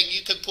string,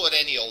 you can put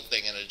any old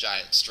thing in a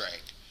giant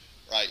string.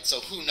 Right, so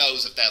who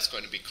knows if that's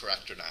going to be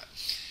correct or not.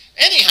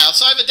 Anyhow,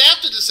 so I've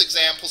adapted this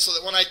example so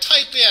that when I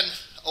type in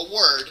a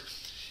word,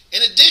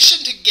 in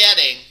addition to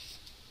getting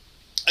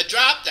a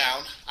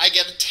drop-down, I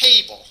get a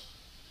table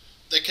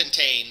that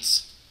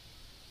contains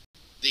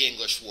the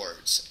English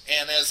words.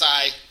 And as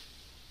I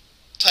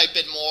type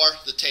in more,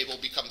 the table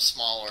becomes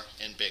smaller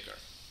and bigger.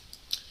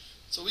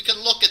 So we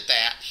can look at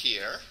that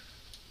here.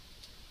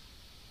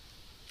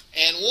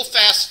 And we'll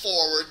fast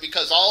forward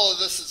because all of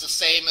this is the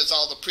same as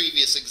all the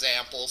previous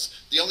examples.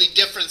 The only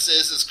difference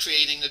is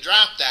creating the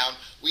drop-down.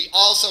 We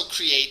also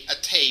create a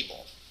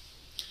table.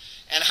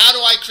 And how do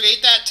I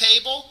create that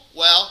table?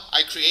 Well,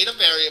 I create a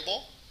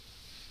variable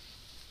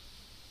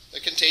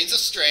that contains a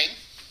string,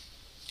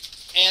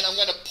 and I'm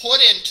going to put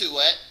into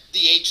it the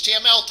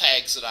HTML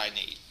tags that I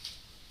need.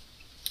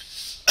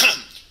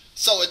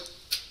 So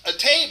a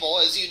table,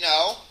 as you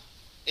know,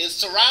 is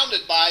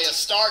surrounded by a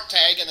start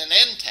tag and an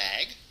end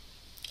tag.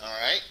 All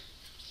right.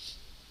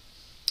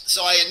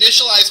 So I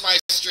initialize my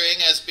string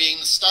as being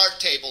the start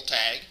table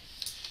tag.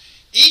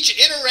 Each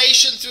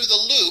iteration through the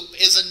loop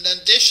is an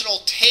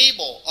additional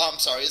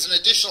is an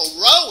additional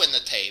row in the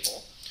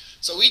table.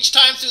 So each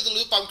time through the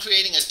loop, I'm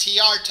creating a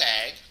tr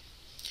tag.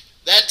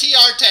 That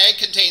tr tag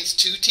contains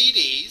two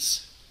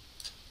TDs,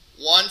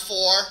 one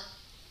for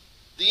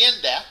the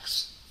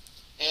index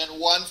and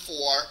one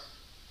for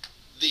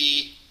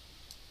the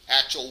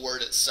actual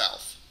word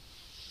itself.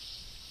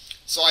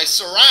 So I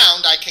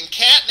surround, I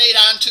concatenate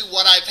onto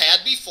what I've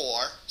had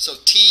before. So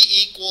t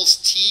equals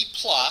t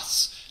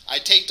plus. I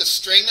take the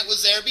string that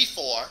was there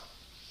before,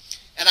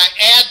 and I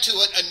add to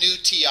it a new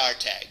tr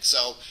tag.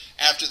 So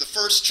after the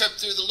first trip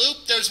through the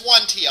loop, there's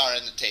one tr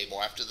in the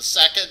table. After the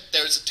second,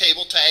 there's a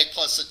table tag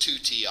plus the 2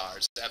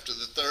 trs. After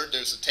the third,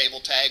 there's a table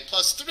tag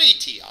plus 3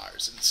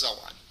 trs, and so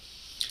on.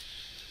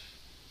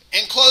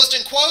 Enclosed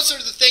in quotes are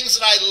the things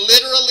that I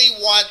literally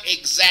want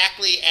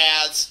exactly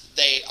as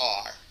they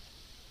are.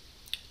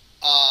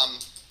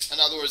 In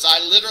other words, I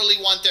literally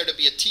want there to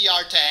be a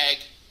tr tag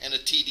and a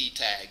td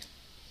tag.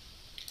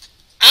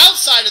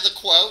 Outside of the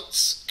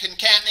quotes,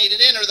 concatenated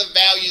in are the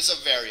values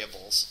of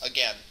variables.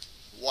 Again,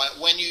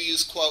 when you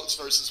use quotes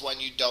versus when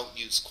you don't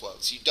use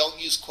quotes. You don't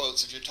use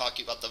quotes if you're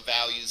talking about the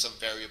values of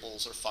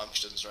variables or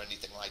functions or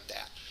anything like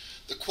that.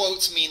 The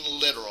quotes mean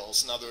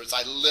literals. In other words,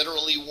 I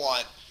literally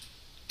want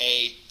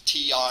a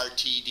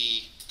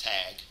tr-td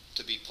tag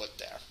to be put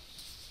there.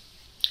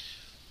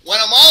 When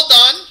I'm all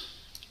done,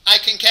 I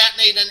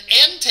concatenate an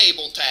end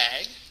table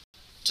tag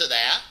to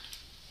that,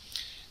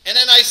 and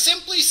then I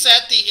simply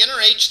set the inner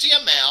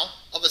HTML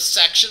of a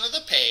section of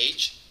the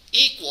page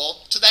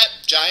equal to that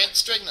giant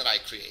string that I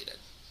created.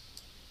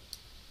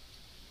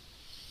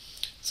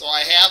 So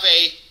I have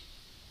a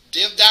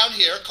div down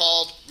here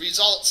called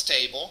results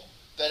table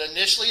that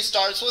initially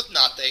starts with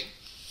nothing.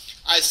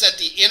 I set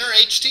the inner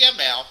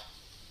HTML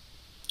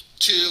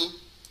to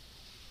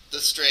the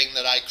string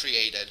that I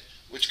created,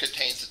 which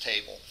contains the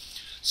table.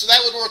 So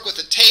that would work with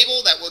a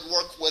table, that would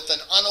work with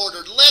an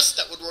unordered list,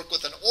 that would work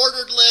with an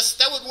ordered list,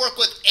 that would work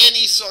with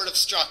any sort of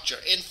structure.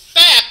 In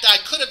fact, I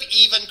could have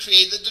even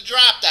created the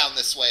drop-down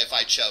this way if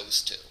I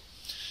chose to.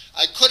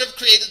 I could have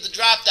created the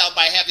drop-down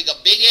by having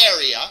a big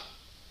area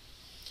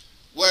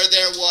where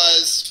there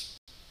was,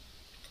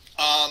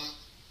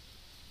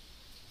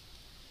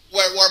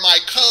 where my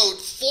code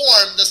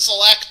formed the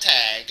select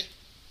tag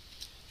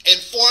and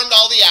formed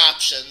all the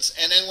options,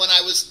 and then when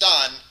I was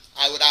done,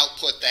 I would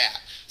output that.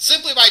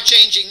 Simply by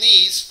changing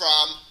these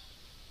from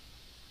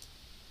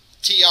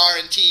tr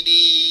and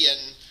td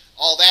and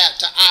all that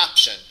to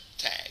option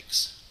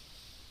tags.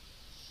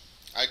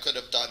 I could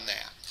have done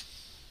that.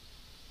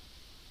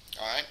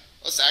 Alright,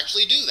 let's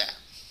actually do that.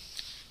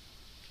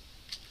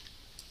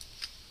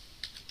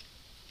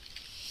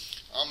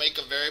 I'll make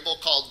a variable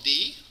called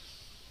d.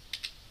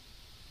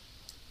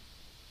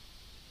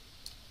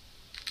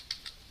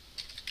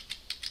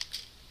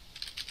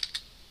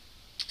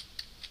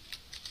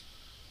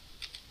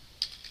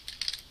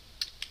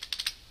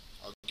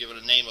 Give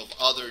it a name of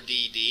other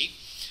dd.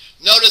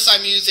 Notice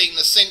I'm using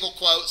the single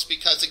quotes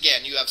because,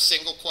 again, you have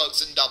single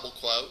quotes and double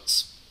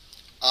quotes.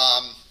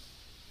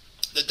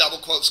 The double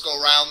quotes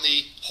go around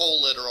the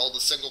whole literal. The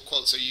single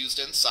quotes are used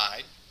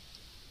inside.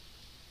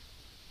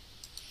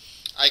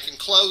 I can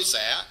close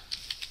that.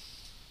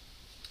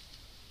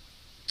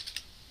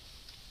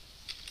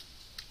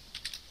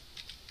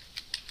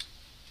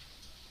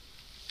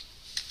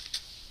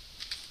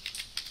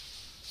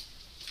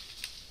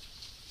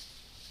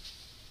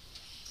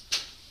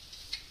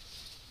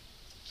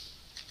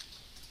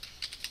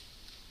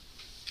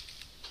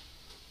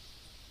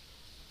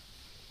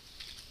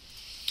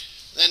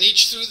 Then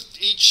each, I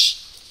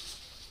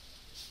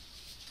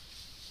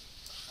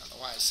don't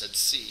know why I said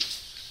C.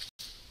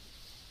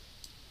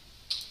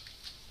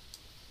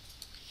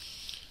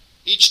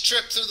 Each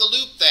trip through the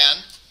loop,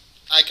 then,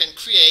 I can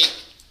create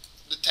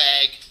the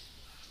tag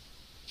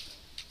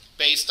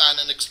based on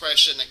an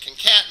expression that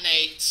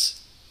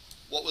concatenates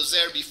what was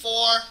there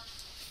before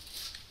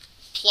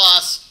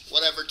plus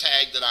whatever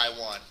tag that I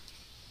want.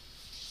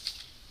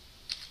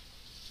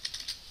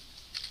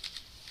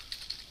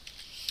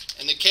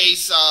 In the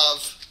case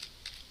of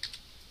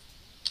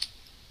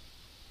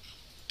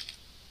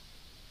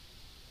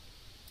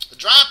a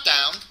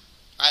drop-down,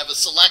 I have a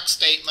select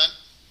statement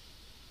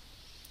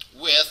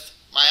with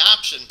my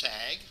option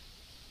tag.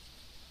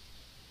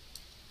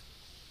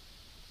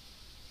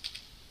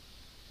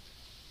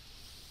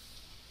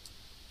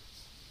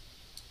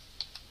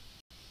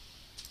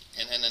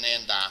 And then an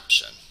end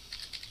option.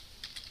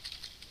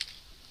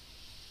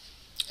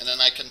 And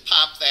then I can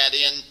pop that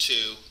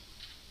into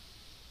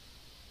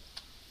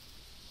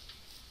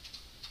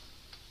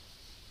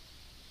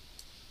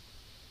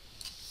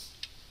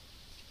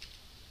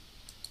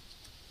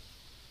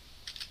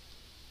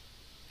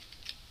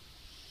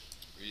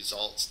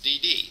results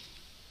dd.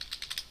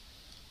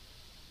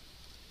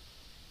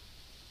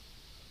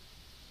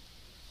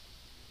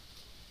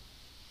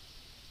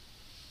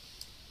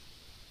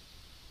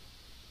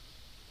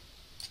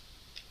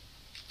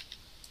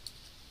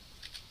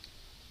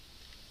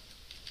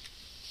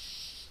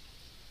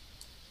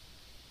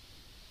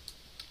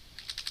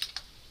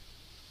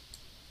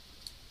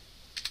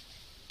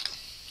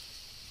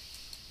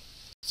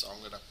 So I'm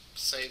going to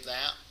save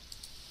that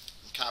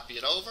and copy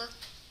it over.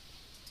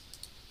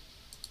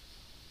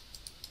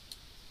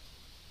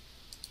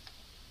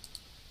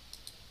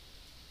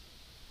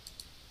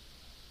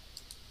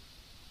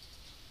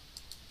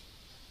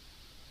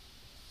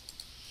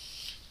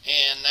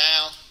 And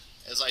now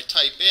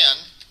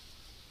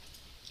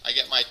I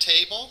get my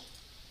table,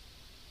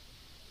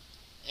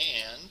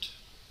 and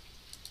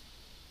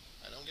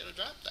I don't get a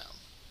drop down.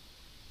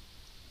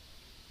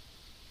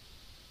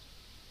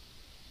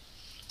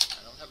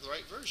 I don't have the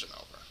right version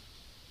over.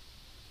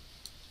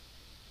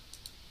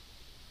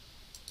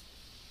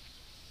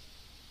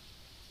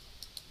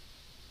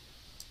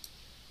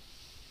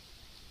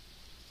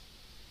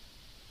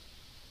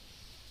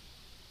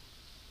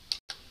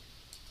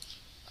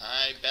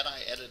 I bet I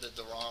edited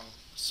the wrong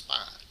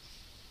spot.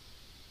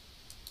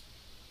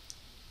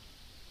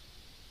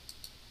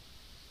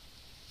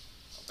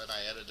 I'll bet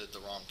I edited the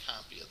wrong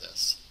copy of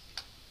this.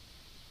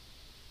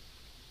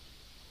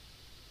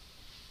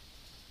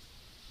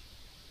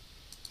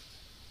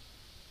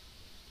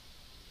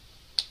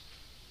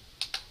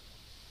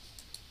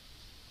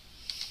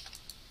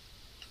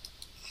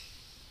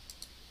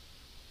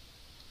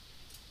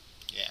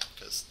 Yeah,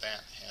 because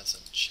that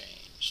hasn't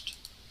changed.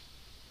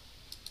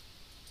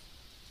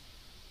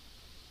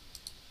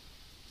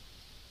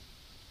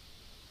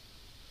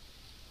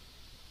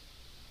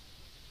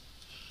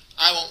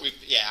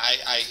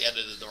 I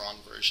edited the wrong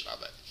version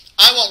of it.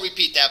 I won't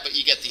repeat that, but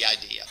you get the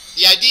idea.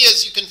 The idea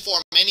is you can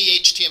form any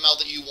HTML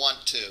that you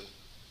want to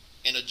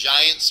in a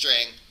giant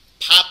string,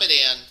 pop it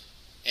in,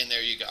 and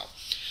there you go.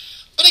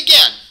 But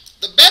again,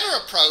 the better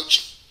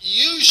approach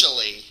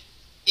usually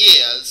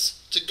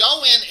is to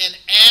go in and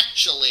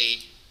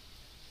actually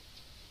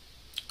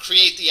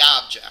create the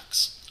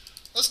objects.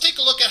 Let's take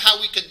a look at how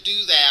we could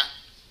do that.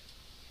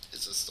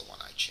 Is this the one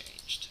I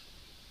changed?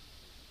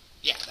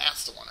 Yeah,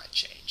 that's the one I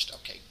changed.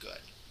 Okay, good.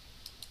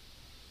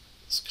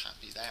 Let's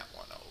copy that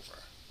one over.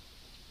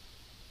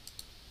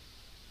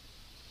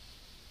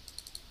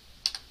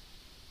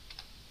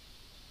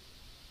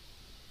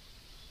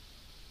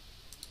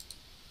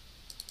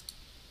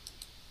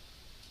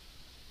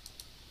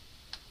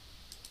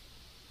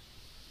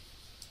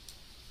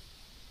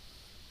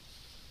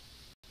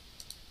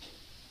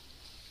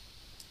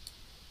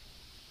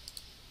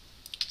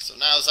 So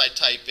now as I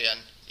type in,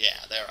 yeah,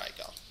 there I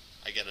go.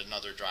 I get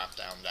another drop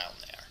down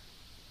there.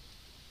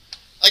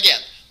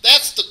 Again,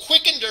 that's the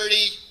quick and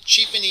dirty,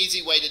 cheap and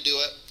easy way to do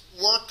it.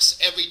 Works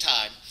every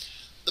time.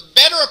 The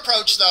better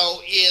approach, though,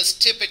 is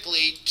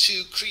typically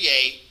to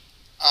create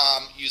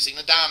using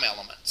the DOM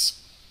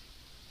elements.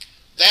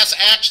 That's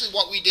actually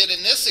what we did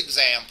in this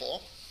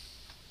example.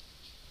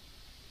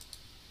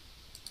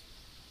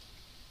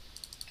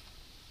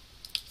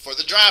 For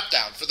the drop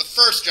down, for the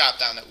first drop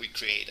down that we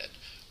created,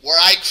 where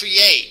I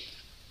create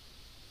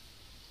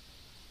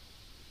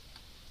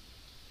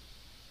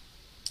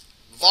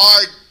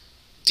var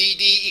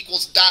dd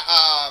equals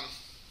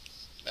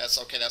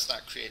that's okay, that's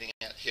not creating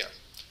it here.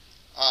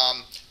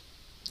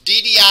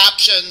 dd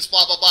options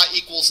blah blah blah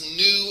equals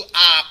new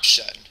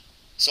option.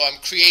 So I'm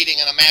creating,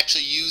 and I'm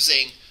actually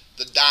using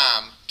the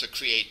DOM to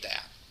create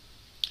that.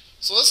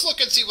 So let's look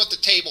and see what the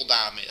table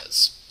DOM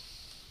is.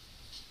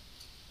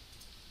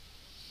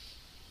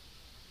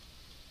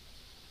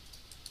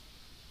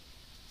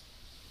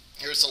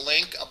 Here's a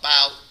link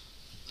about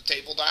the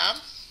table DOM.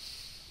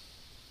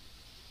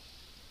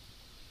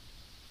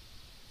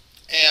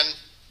 And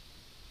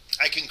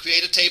I can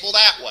create a table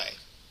that way.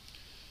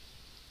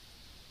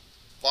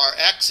 Var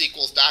x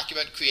equals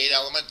document create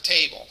element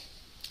table.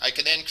 I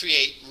can then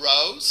create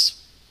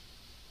rows.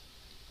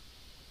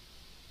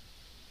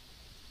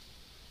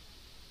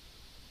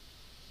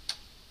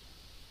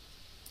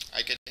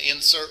 I can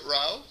insert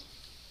row.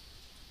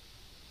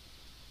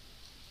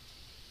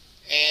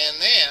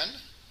 And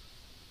then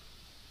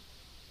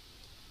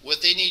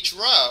within each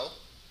row,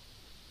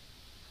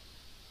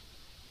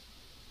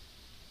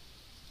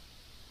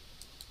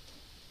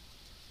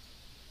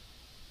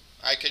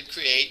 I can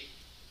create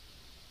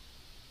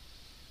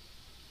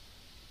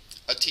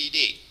a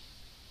TD.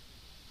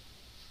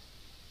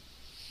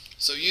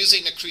 So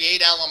using the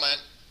create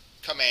element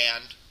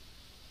command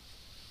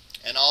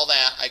and all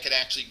that, I can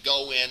actually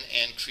go in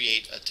and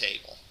create a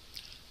table.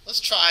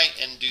 Let's try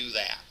and do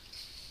that.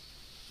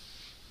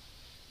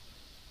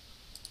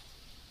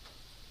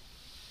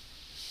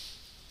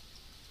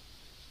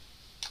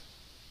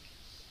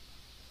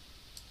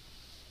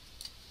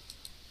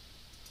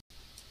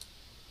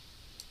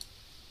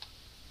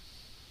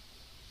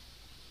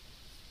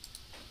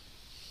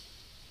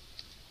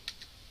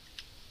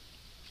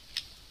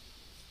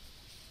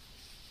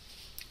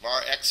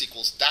 Var x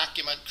equals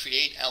document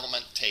create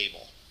element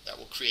table. That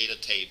will create a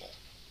table.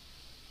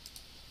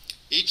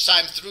 Each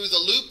time through the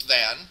loop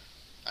then,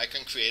 I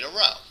can create a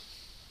row.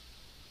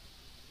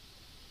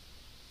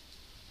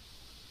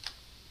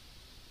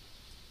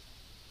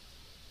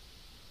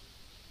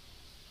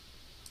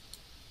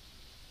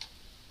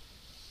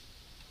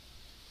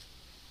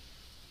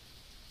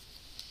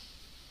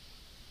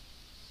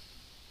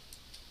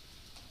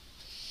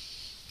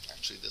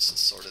 Actually, this is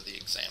sort of the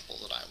example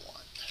that I want.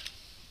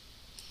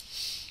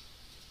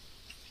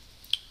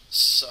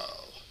 So,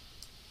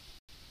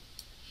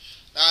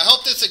 now I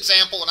hope this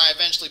example when I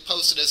eventually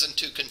post it isn't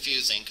too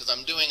confusing, because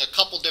I'm doing a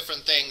couple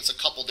different things a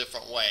couple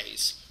different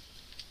ways.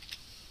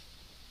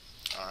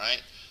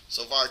 Alright,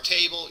 so var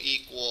table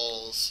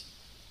equals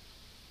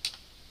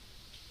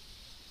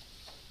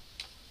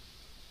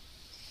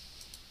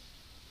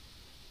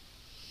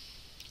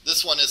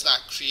This one is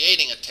not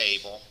creating a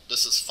table.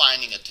 This is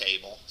finding a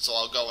table. So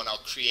I'll go and I'll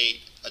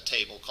create a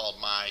table called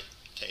my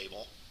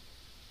table.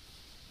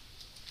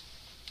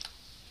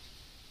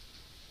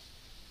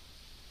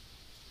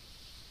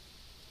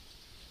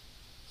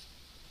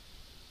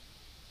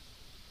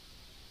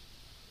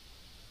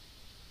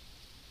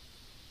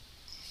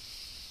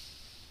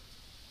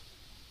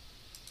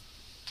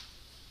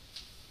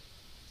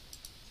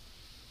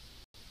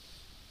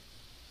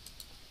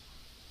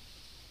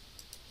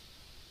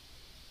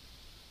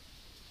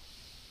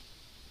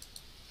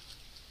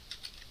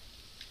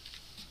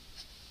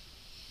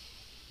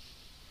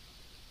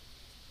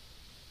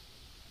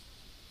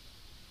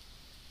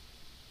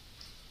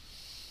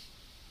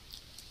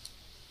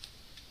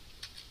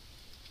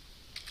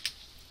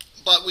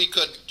 But we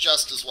could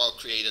just as well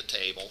create a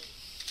table.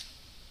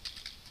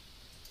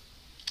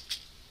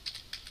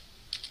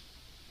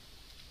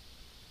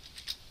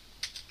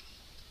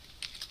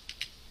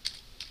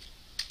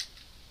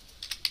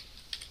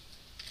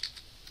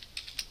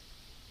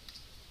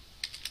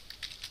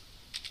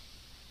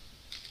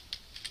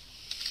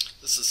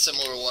 This is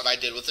similar to what I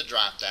did with the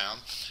drop-down.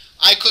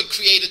 I could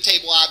create a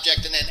table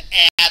object and then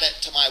add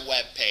it to my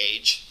web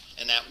page,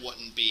 and that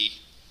wouldn't be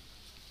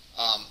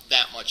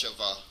that much of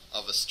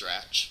a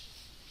stretch.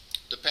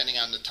 Depending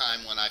on the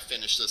time when I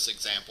finish this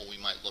example, we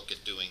might look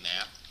at doing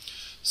that.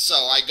 So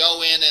I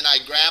go in and I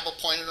grab a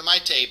pointer to my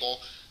table.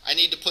 I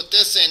need to put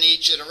this in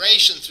each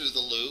iteration through the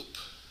loop.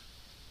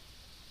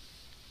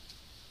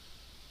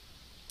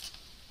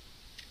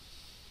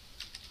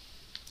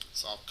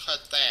 So I'll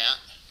cut that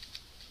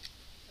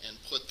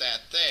and put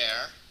that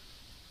there.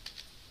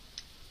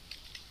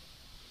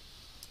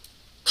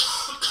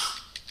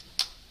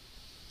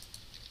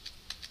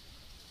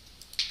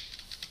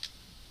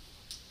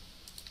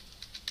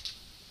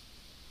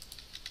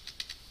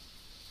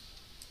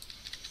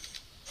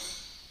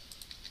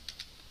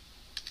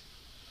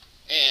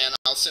 And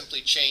I'll simply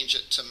change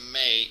it to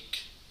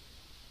make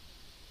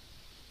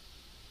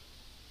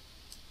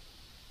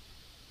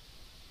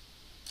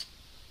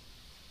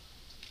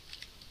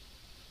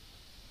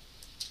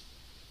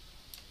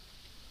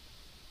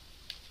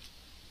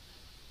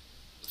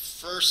the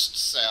first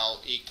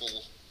cell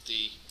equal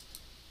the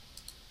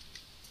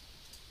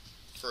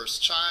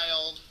first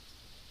child,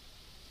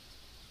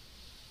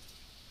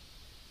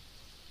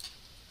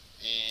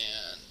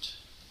 and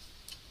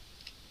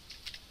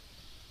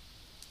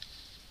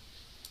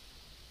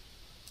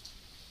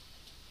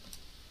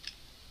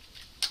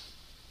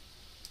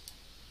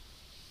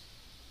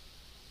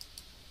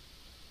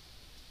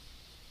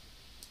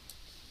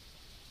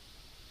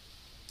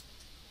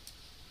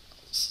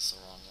this is the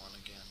wrong one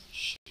again.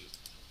 Shoot.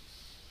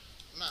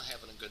 I'm not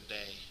having a good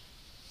day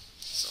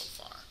so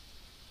far.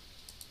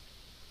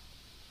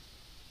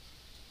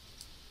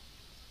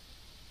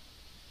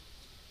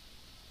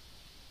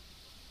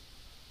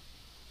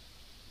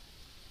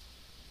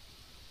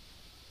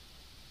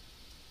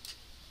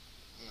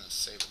 I'm going to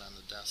save it on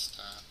the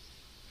desktop,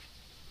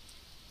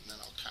 and then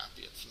I'll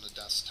copy it from the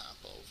desktop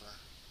over.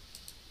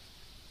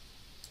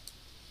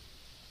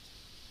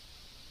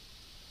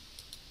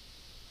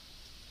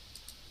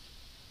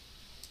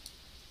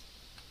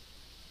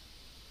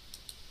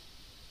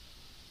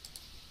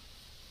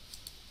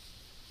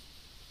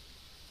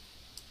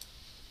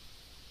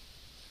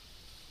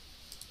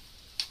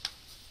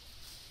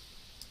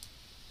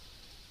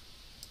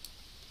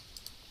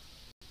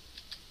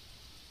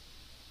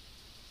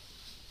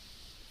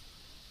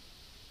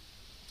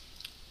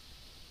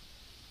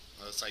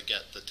 Notice I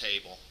get the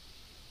table.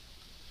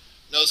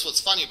 Notice what's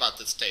funny about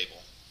this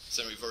table. It's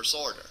in reverse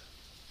order.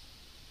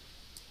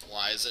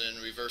 Why is it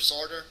in reverse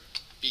order?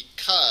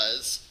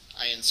 Because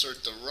I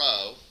insert the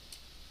row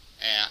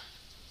at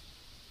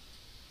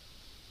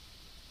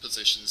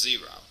position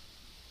 0.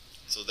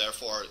 So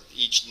therefore,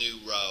 each new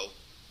row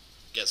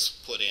gets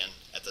put in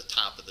at the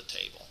top of the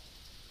table.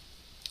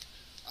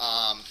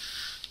 I'll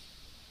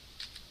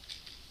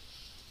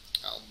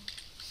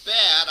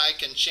bet I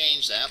can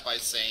change that by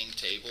saying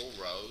table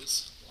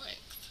rows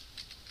length.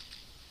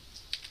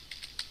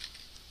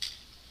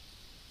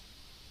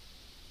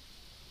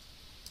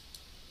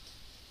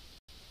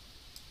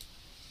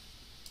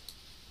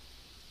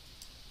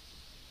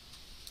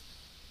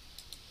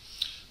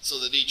 So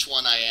that each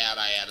one I add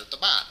at the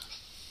bottom.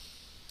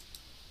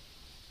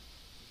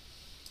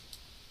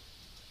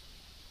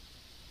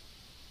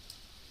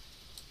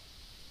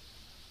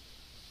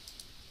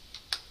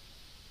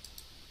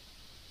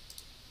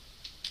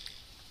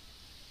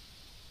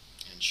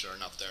 Sure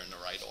enough, they're in the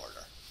right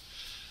order.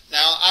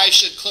 Now, I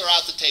should clear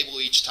out the table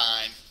each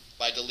time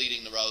by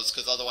deleting the rows,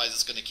 because otherwise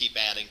it's going to keep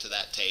adding to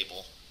that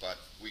table, but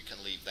we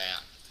can leave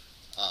that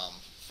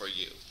for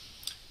you.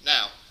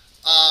 Now,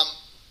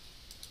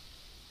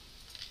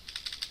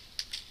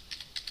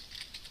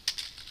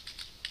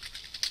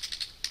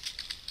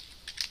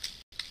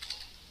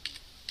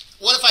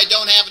 what if I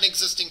don't have an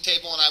existing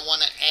table and I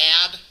want to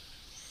add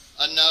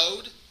a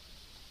node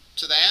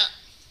to that?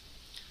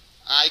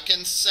 I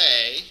can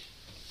say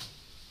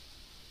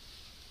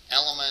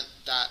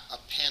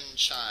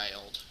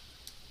element.appendChild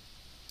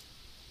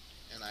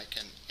and I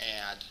can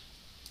add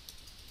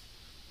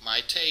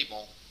my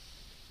table.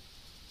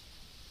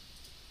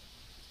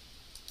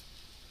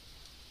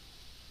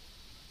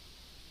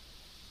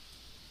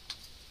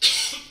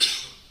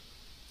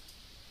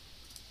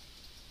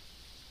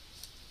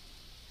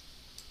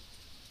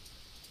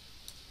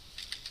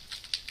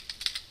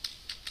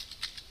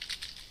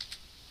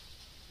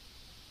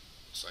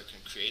 So I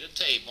can create a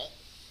table,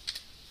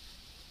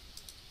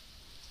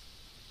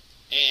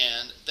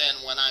 and then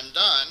when I'm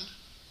done,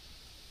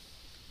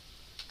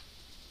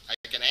 I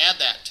can add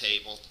that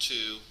table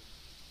to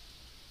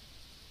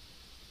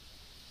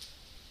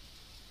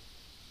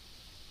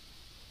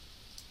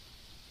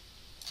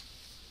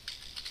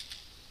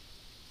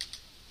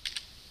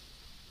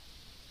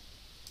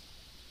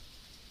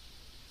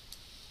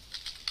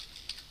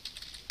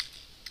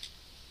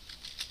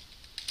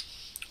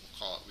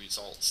call it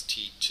results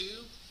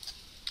T2,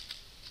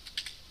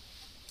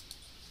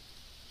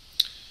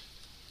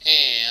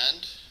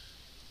 and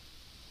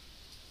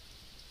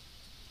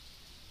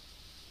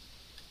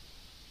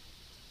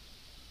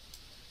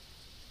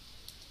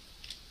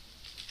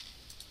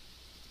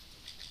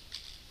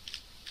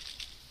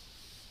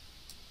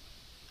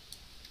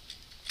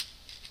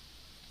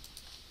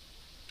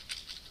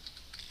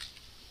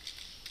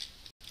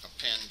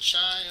append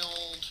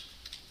child,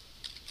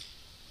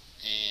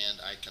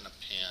 and I can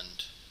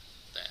append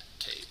that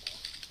table.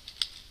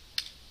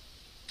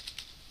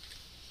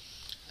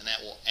 And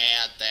that will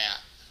add that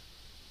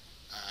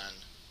on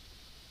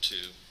to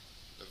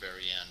the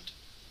very end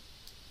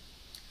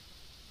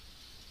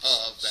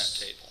of that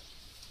table.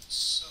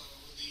 So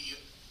the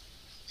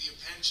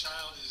append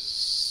child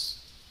is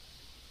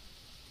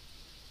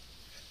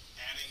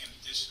adding an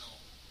additional.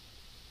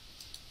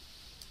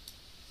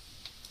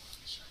 Let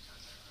me make sure I got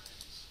that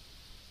right.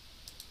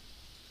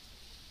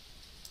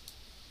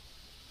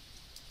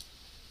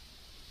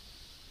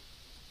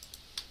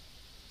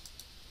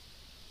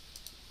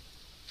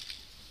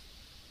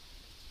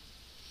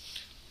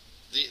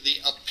 The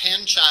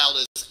append child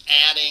is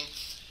adding,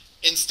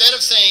 instead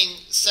of saying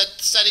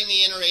setting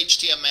the inner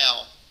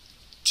HTML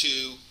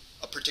to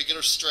a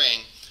particular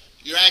string,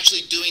 you're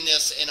actually doing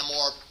this in a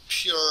more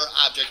pure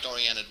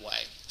object-oriented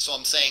way. So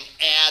I'm saying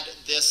add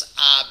this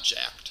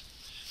object.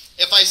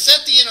 If I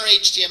set the inner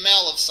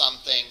HTML of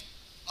something,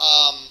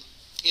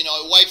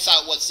 it wipes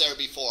out what's there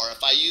before.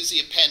 If I use the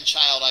append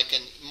child, I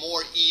can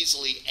more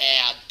easily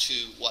add to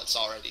what's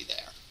already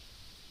there.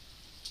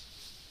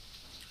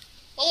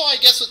 Although I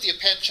guess with the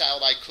append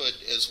child I could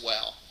as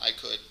well.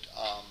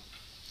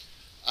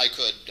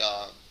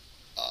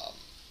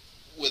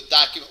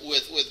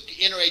 With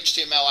inner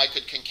HTML I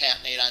could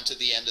concatenate onto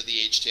the end of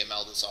the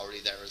HTML that's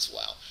already there as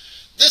well.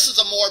 This is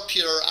a more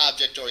pure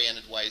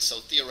object-oriented way, so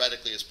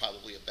theoretically it's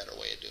probably a better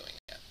way of doing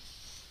it.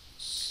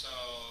 So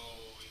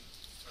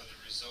for the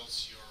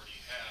results you already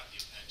have, the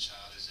append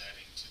child is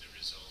adding to the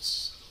results,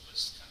 so the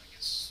list kind of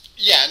gets.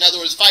 Yeah, in other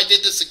words, if I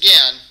did this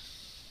again,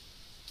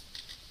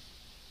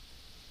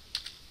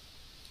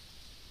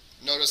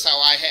 notice how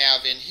I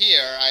have in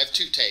here, I have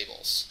two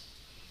tables.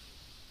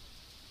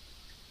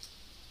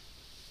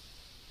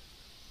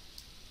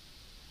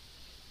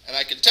 And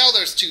I can tell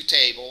there's two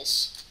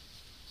tables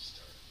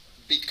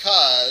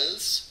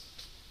because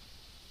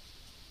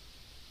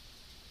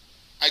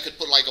I could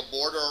put like a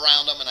border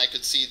around them and I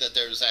could see that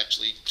there's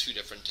actually two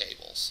different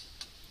tables.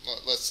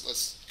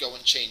 Let's go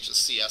and change the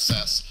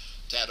CSS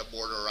to add a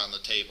border around the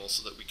table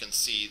so that we can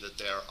see that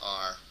there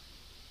are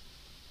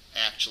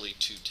actually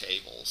two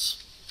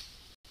tables.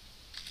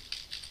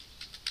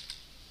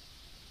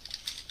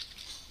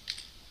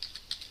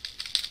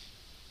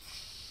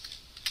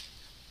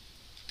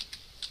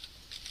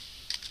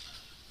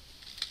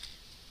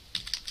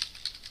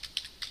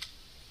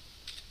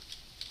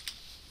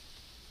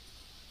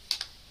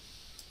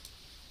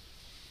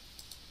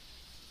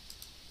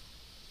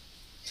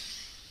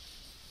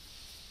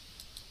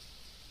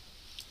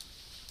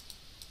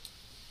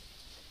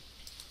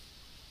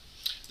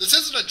 This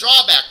isn't a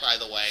drawback, by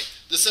the way.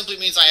 This simply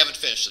means I haven't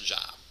finished the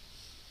job.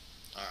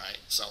 All right,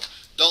 so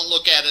don't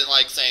look at it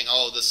like saying,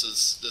 "Oh, this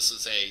is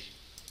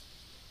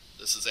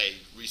a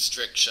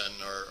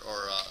restriction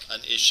or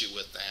an issue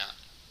with that."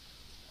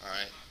 All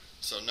right,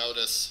 so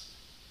notice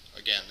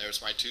again, there's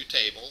my two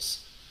tables.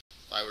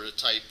 If I were to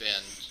type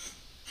in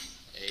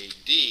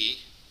AD,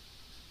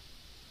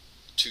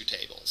 two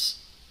tables.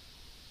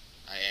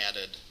 I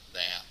added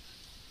that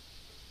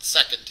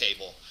second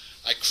table.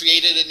 I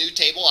created a new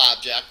table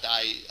object.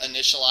 I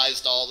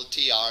initialized all the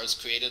TRs,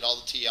 created all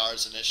the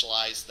TRs,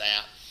 initialized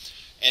that,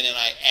 and then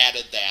I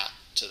added that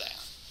to that.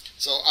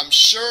 So I'm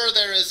sure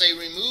there is a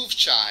remove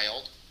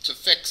child to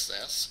fix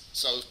this.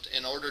 So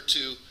in order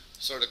to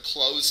sort of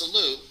close the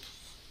loop,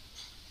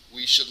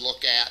 we should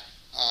look at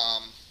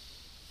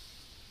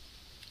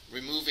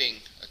removing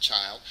a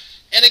child.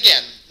 And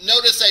again,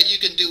 notice that you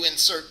can do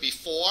insert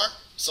before,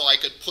 so I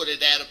could put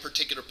it at a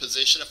particular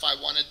position if I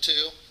wanted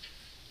to,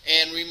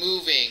 and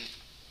removing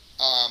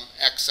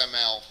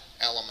XML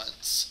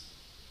elements.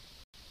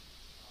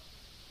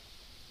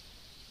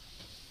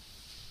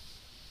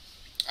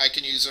 I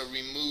can use a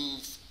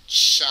remove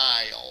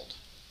child.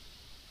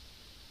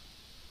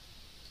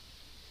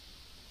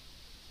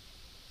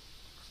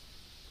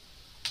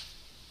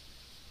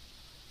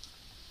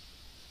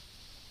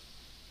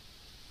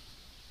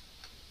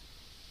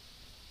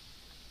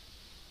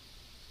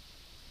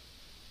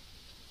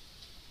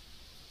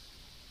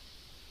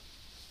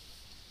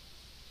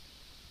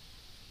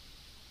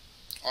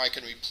 Or I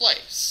can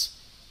replace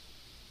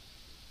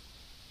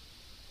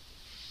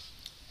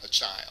a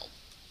child.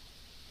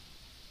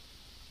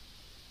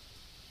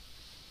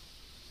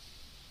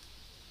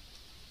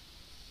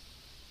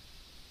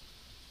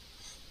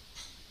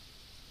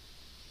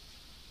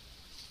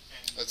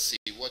 Let's see,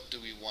 what do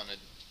we want to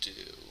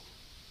do?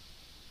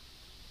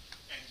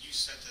 And you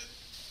said that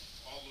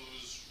all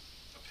those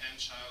append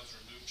childs,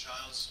 remove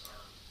childs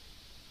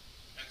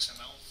are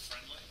XML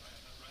friendly, I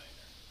have that right?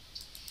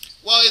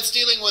 Well, it's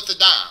dealing with the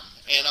DOM,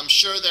 and I'm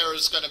sure there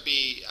is going to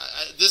be,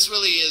 this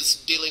really is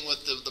dealing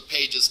with the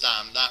pages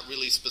DOM, not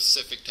really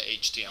specific to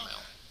HTML.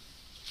 Okay.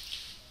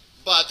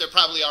 But there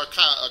probably are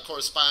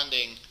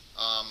corresponding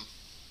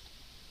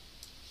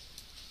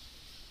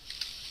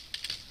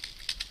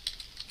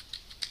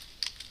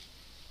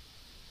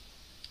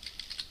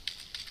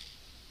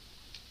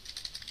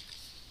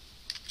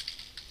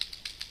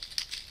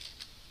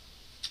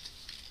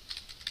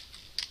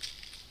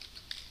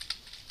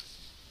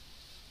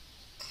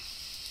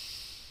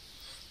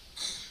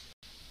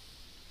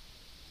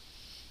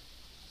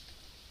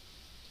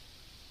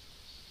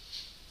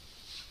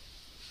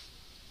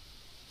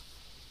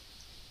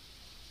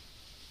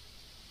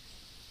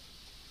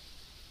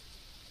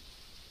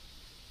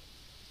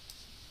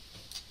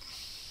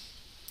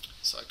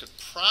so I could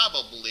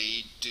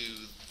probably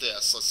do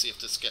this. Let's see if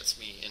this gets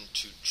me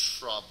into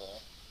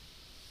trouble.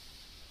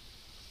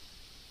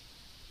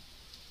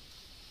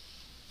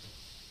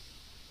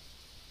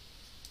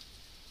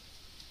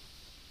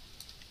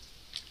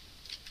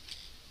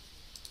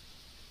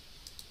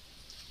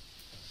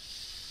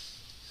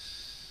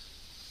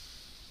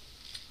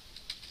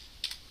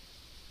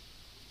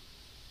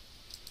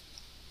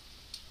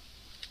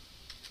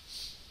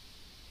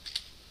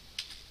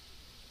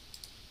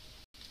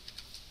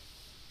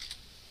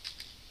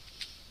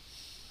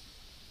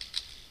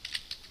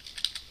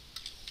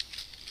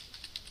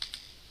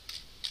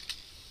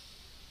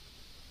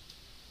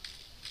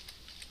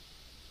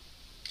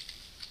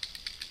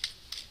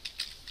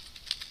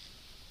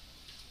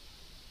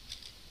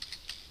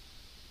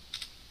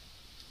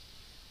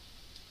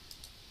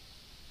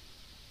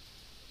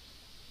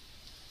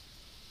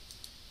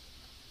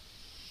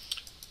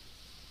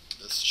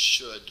 This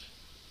should,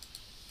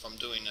 if I'm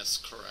doing this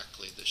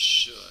correctly, this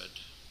should.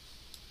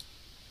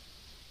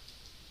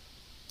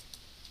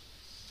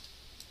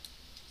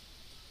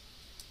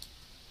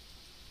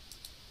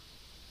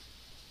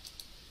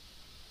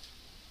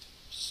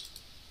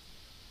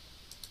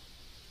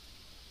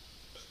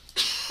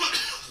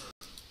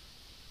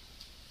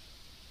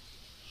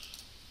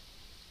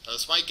 Now,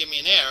 this might give me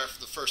an error for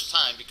the first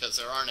time because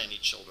there aren't any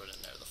children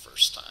in there the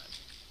first time.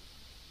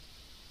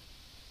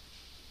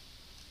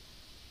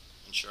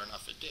 And sure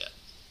enough, it did.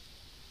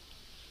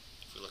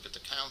 If we look at the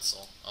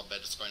console, I'll bet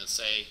it's going to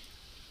say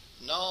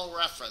null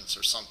reference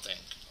or something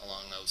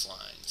along those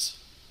lines.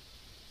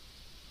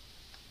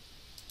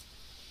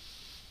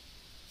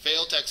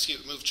 Failed to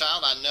execute remove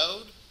child on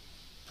node.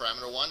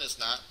 Parameter 1 is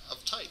not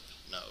of type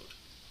node.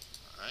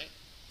 All right.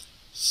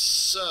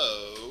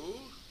 So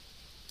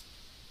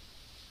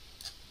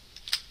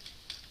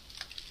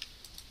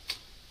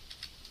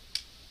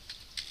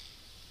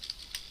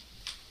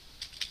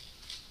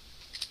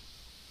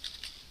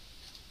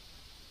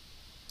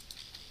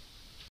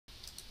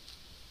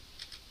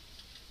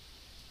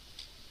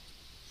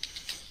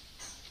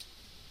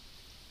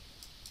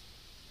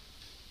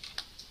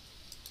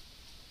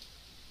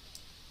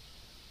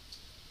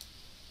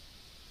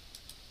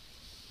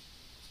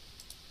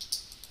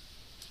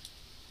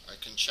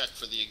I can check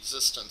for the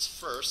existence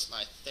first, and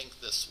I think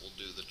this will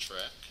do the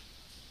trick.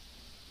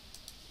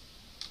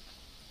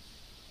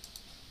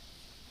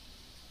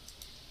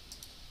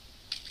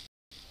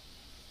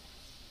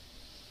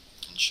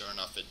 And sure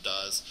enough, it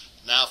does.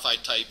 Now if I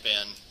type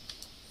in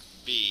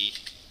B,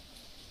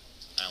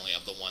 I only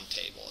have the one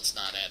table. It's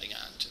not adding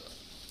on to it.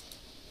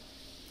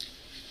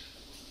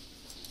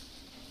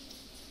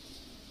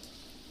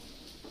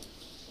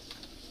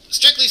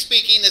 Strictly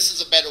speaking, this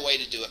is a better way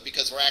to do it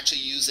because we're actually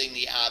using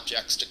the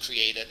objects to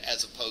create it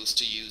as opposed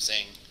to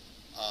using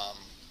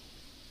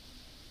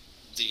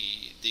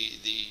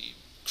the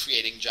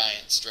creating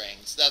giant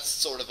strings. That's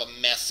sort of a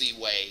messy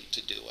way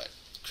to do it.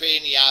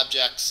 Creating the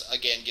objects,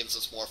 again, gives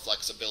us more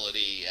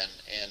flexibility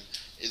and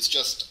is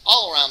just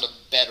all around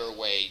a better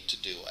way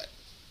to do it.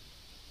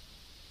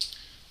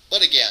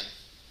 But again,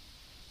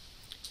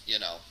 you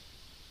know,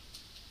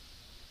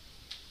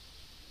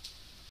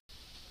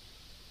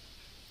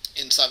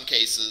 in some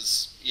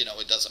cases, you know,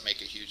 it doesn't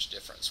make a huge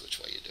difference which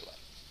way you do it.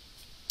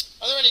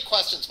 Are there any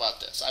questions about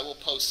this? I will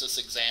post this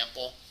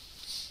example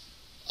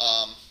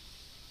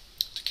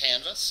to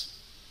Canvas.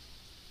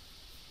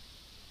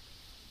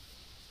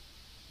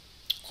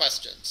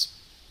 Questions?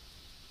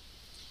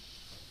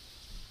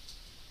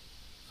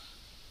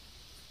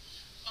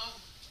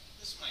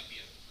 This might be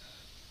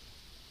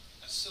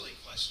a silly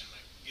question,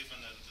 but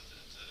given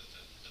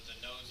the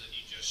nodes that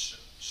you just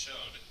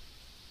showed,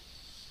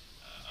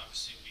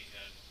 obviously we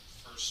had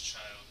first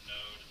child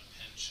node and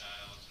append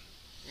child.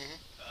 And,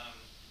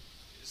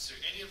 is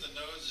there any of the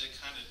nodes that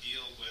kind of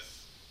deal with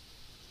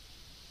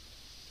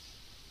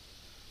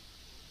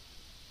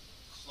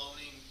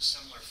cloning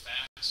similar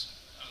facts?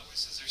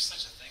 Otherwise, is there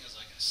such a thing as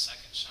like a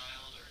second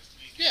child or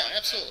anything? Yeah, like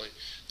absolutely.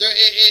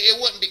 It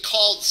wouldn't be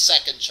called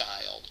second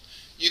child.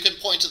 You can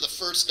point to the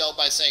first node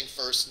by saying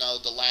first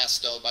node, the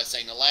last node by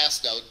saying the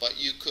last node, but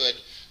you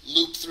could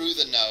loop through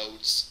the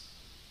nodes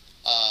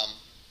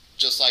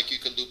just like you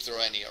could loop through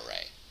any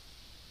array.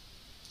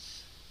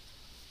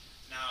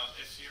 Now,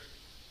 if you're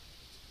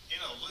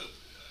in a loop,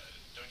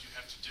 don't you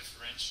have to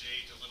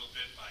differentiate a little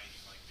bit by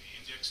like the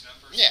index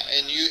numbers? Yeah,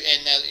 and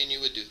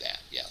you would do that.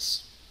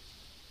 Yes.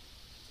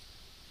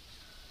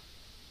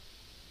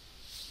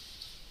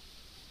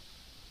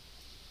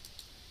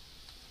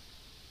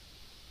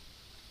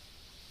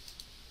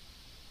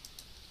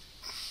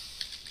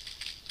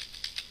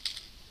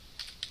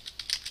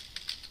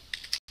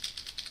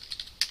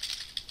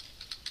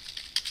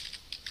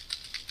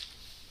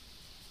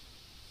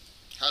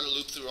 How to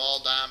loop through all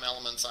DOM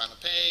elements on a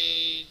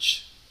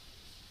page.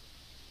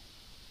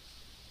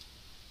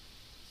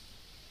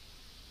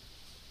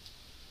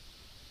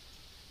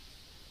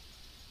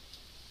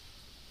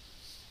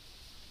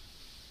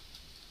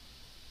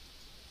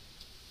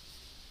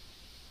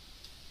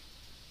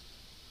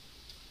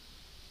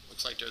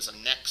 Looks like there's a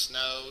next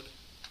node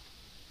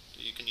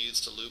that you can use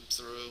to loop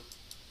through.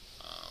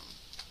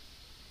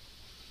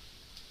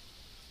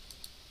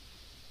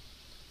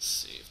 Let's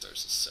see if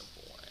there's a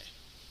simple way.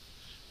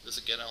 There's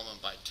a get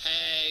element by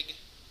tag.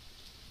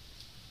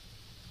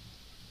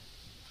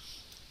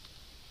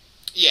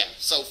 Yeah,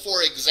 so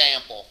for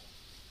example,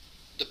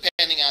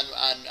 depending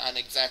on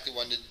exactly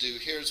what to do,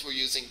 here's we're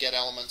using get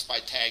elements by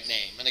tag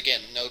name. And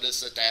again, notice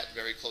that that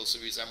very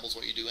closely resembles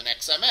what you do in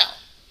XML,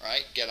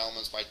 right? Get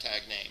elements by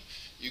tag name.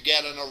 You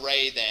get an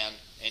array then,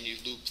 and you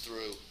loop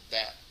through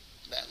that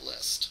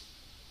list.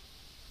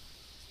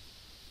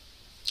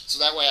 So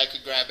that way I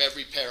could grab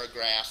every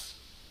paragraph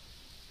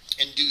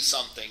and do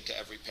something to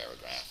every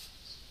paragraph.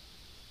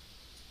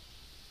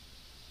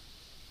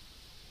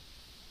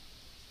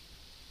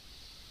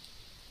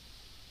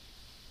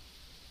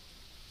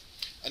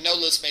 A node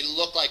list may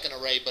look like an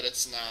array, but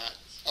it's not.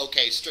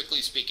 Okay,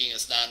 strictly speaking,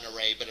 it's not an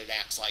array, but it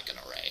acts like an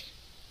array.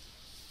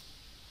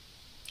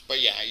 But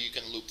yeah, you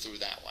can loop through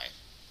that way.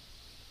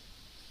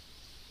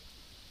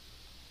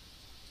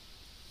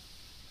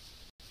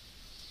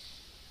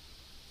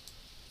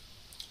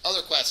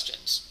 Other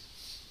questions?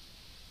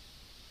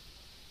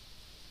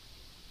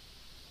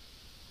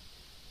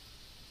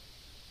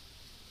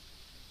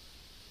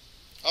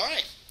 All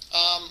right,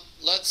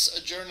 let's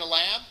adjourn the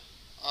lab.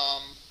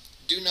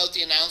 Do note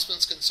the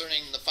announcements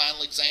concerning the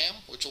final exam,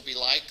 which will be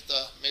like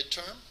the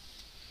midterm.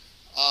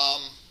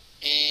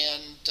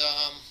 And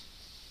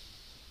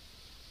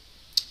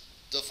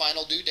the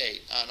final due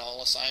date on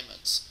all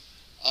assignments.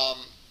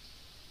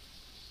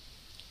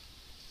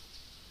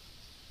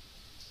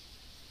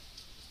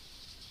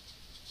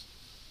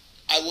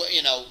 I will,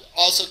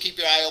 also keep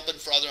your eye open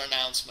for other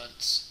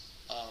announcements,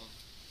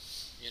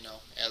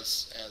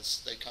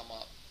 as they come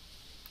up.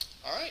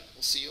 All right,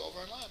 we'll see you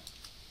over in lab.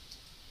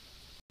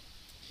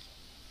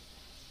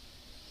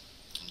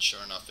 And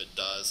sure enough, it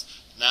does.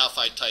 Now if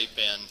I type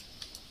in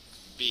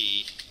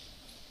B,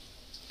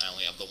 I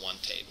only have the one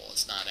table.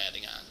 It's not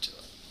adding on to it.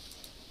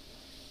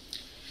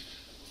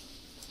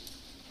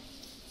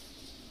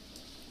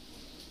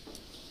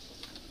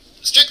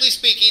 Strictly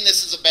speaking,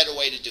 this is a better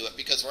way to do it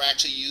because we're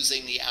actually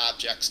using the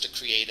objects to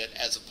create it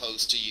as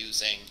opposed to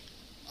using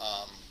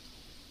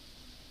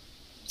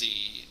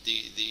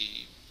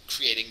the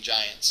creating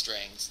giant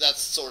strings.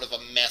 That's sort of a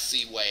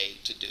messy way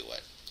to do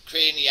it.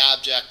 Creating the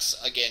objects,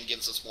 again,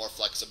 gives us more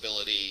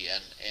flexibility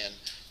and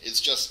is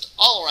just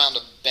all around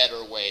a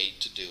better way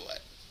to do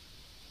it.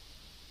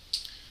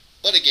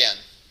 But again,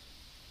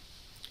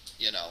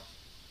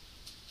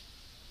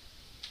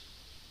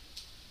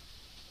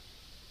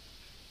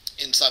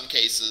 in some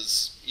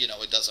cases,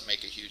 it doesn't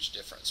make a huge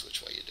difference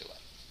which way you do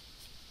it.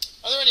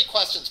 Are there any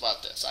questions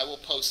about this? I will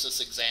post this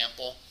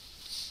example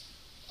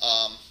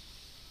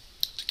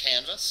to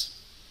Canvas.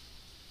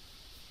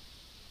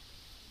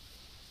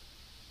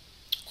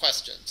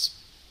 Questions?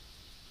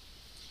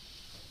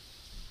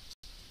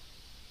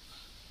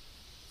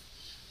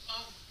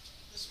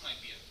 This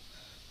might be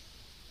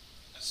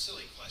a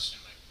silly question,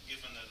 but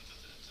given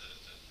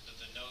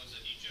the nodes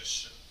that you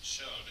just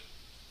showed,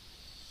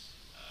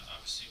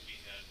 obviously we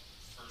had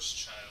first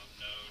child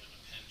node and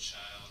append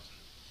child.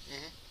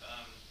 And,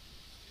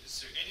 is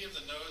there any of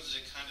the nodes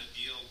that kind of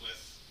deal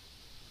with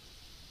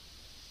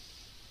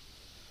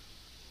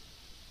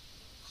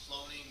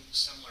cloning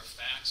similar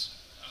facts?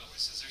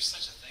 Otherwise, is there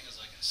such a thing as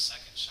like a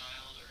second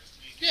child or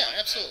anything? Yeah, like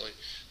absolutely.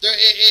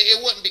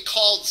 It wouldn't be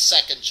called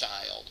second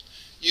child.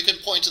 You can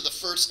point to the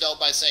first node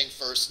by saying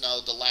first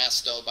node, the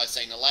last node by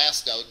saying the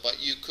last node,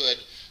 but you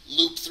could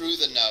loop through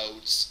the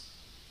nodes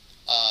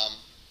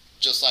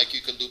just like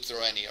you could loop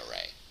through any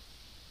array.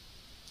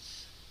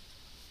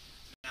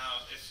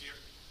 Now, if you're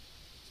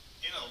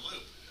in a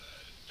loop,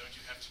 don't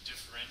you have to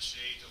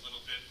differentiate a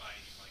little bit by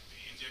like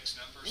the index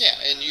number? Yeah,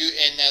 and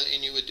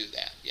you would do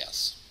that.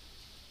 Yes.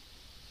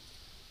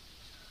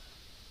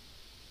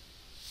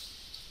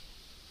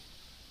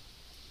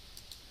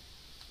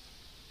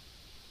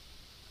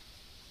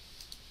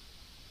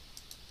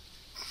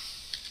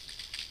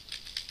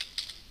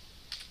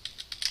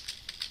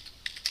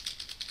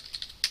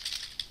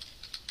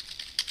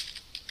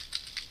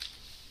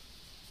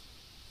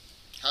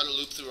 How to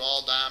loop through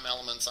all DOM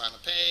elements on a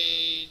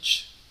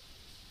page.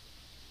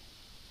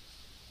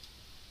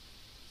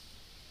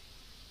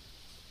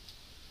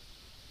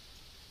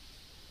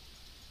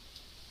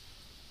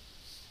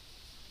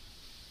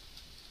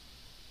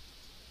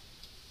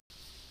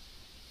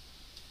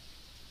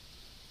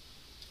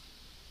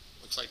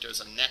 Looks like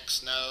there's a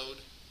next node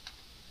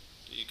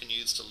that you can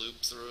use to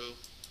loop through.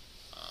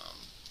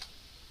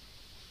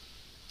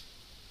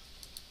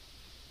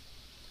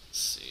 Let's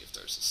see if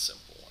there's a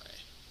simple way.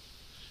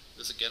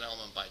 There's a get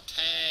element by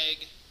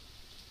tag.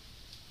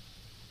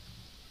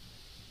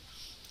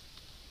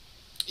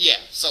 Yeah,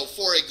 so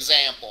for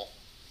example,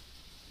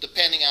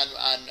 depending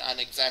on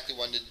exactly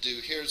what to do,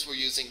 here's we're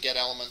using get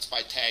elements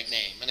by tag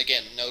name. And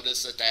again,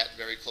 notice that that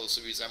very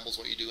closely resembles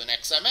what you do in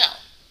XML,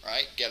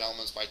 right? Get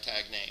elements by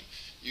tag name.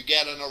 You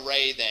get an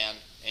array then,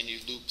 and you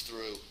loop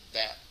through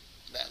that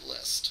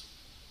list.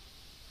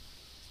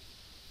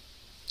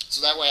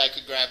 So that way I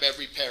could grab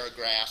every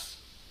paragraph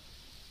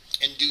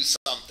and do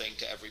something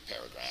to every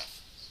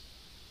paragraph.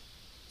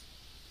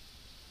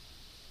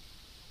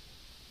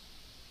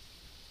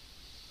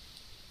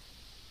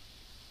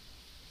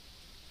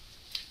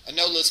 A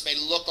node list may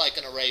look like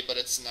an array, but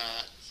it's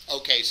not.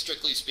 Okay,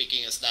 strictly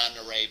speaking, it's not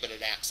an array, but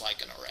it acts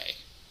like an array.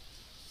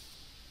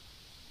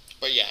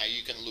 But yeah,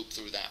 you can loop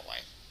through that way.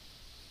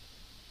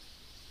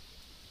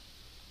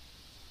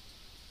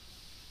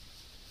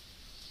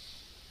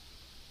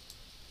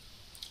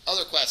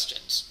 Other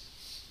questions?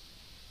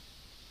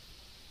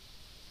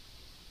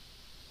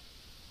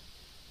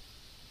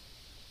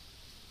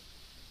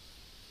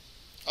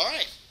 All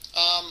right,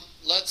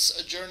 let's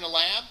adjourn the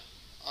lab.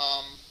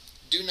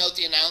 Do note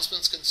the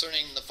announcements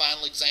concerning the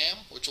final exam,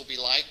 which will be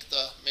like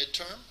the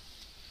midterm,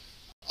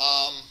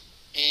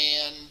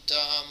 and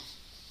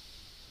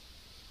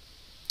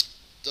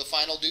the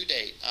final due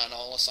date on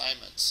all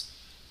assignments.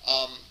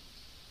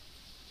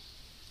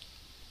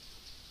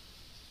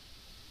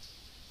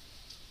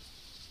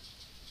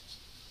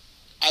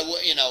 I will,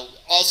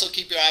 also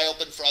keep your eye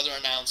open for other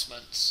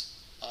announcements,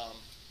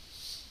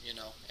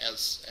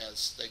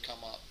 as they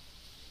come up.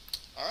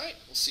 All right,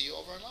 we'll see you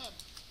over in lab.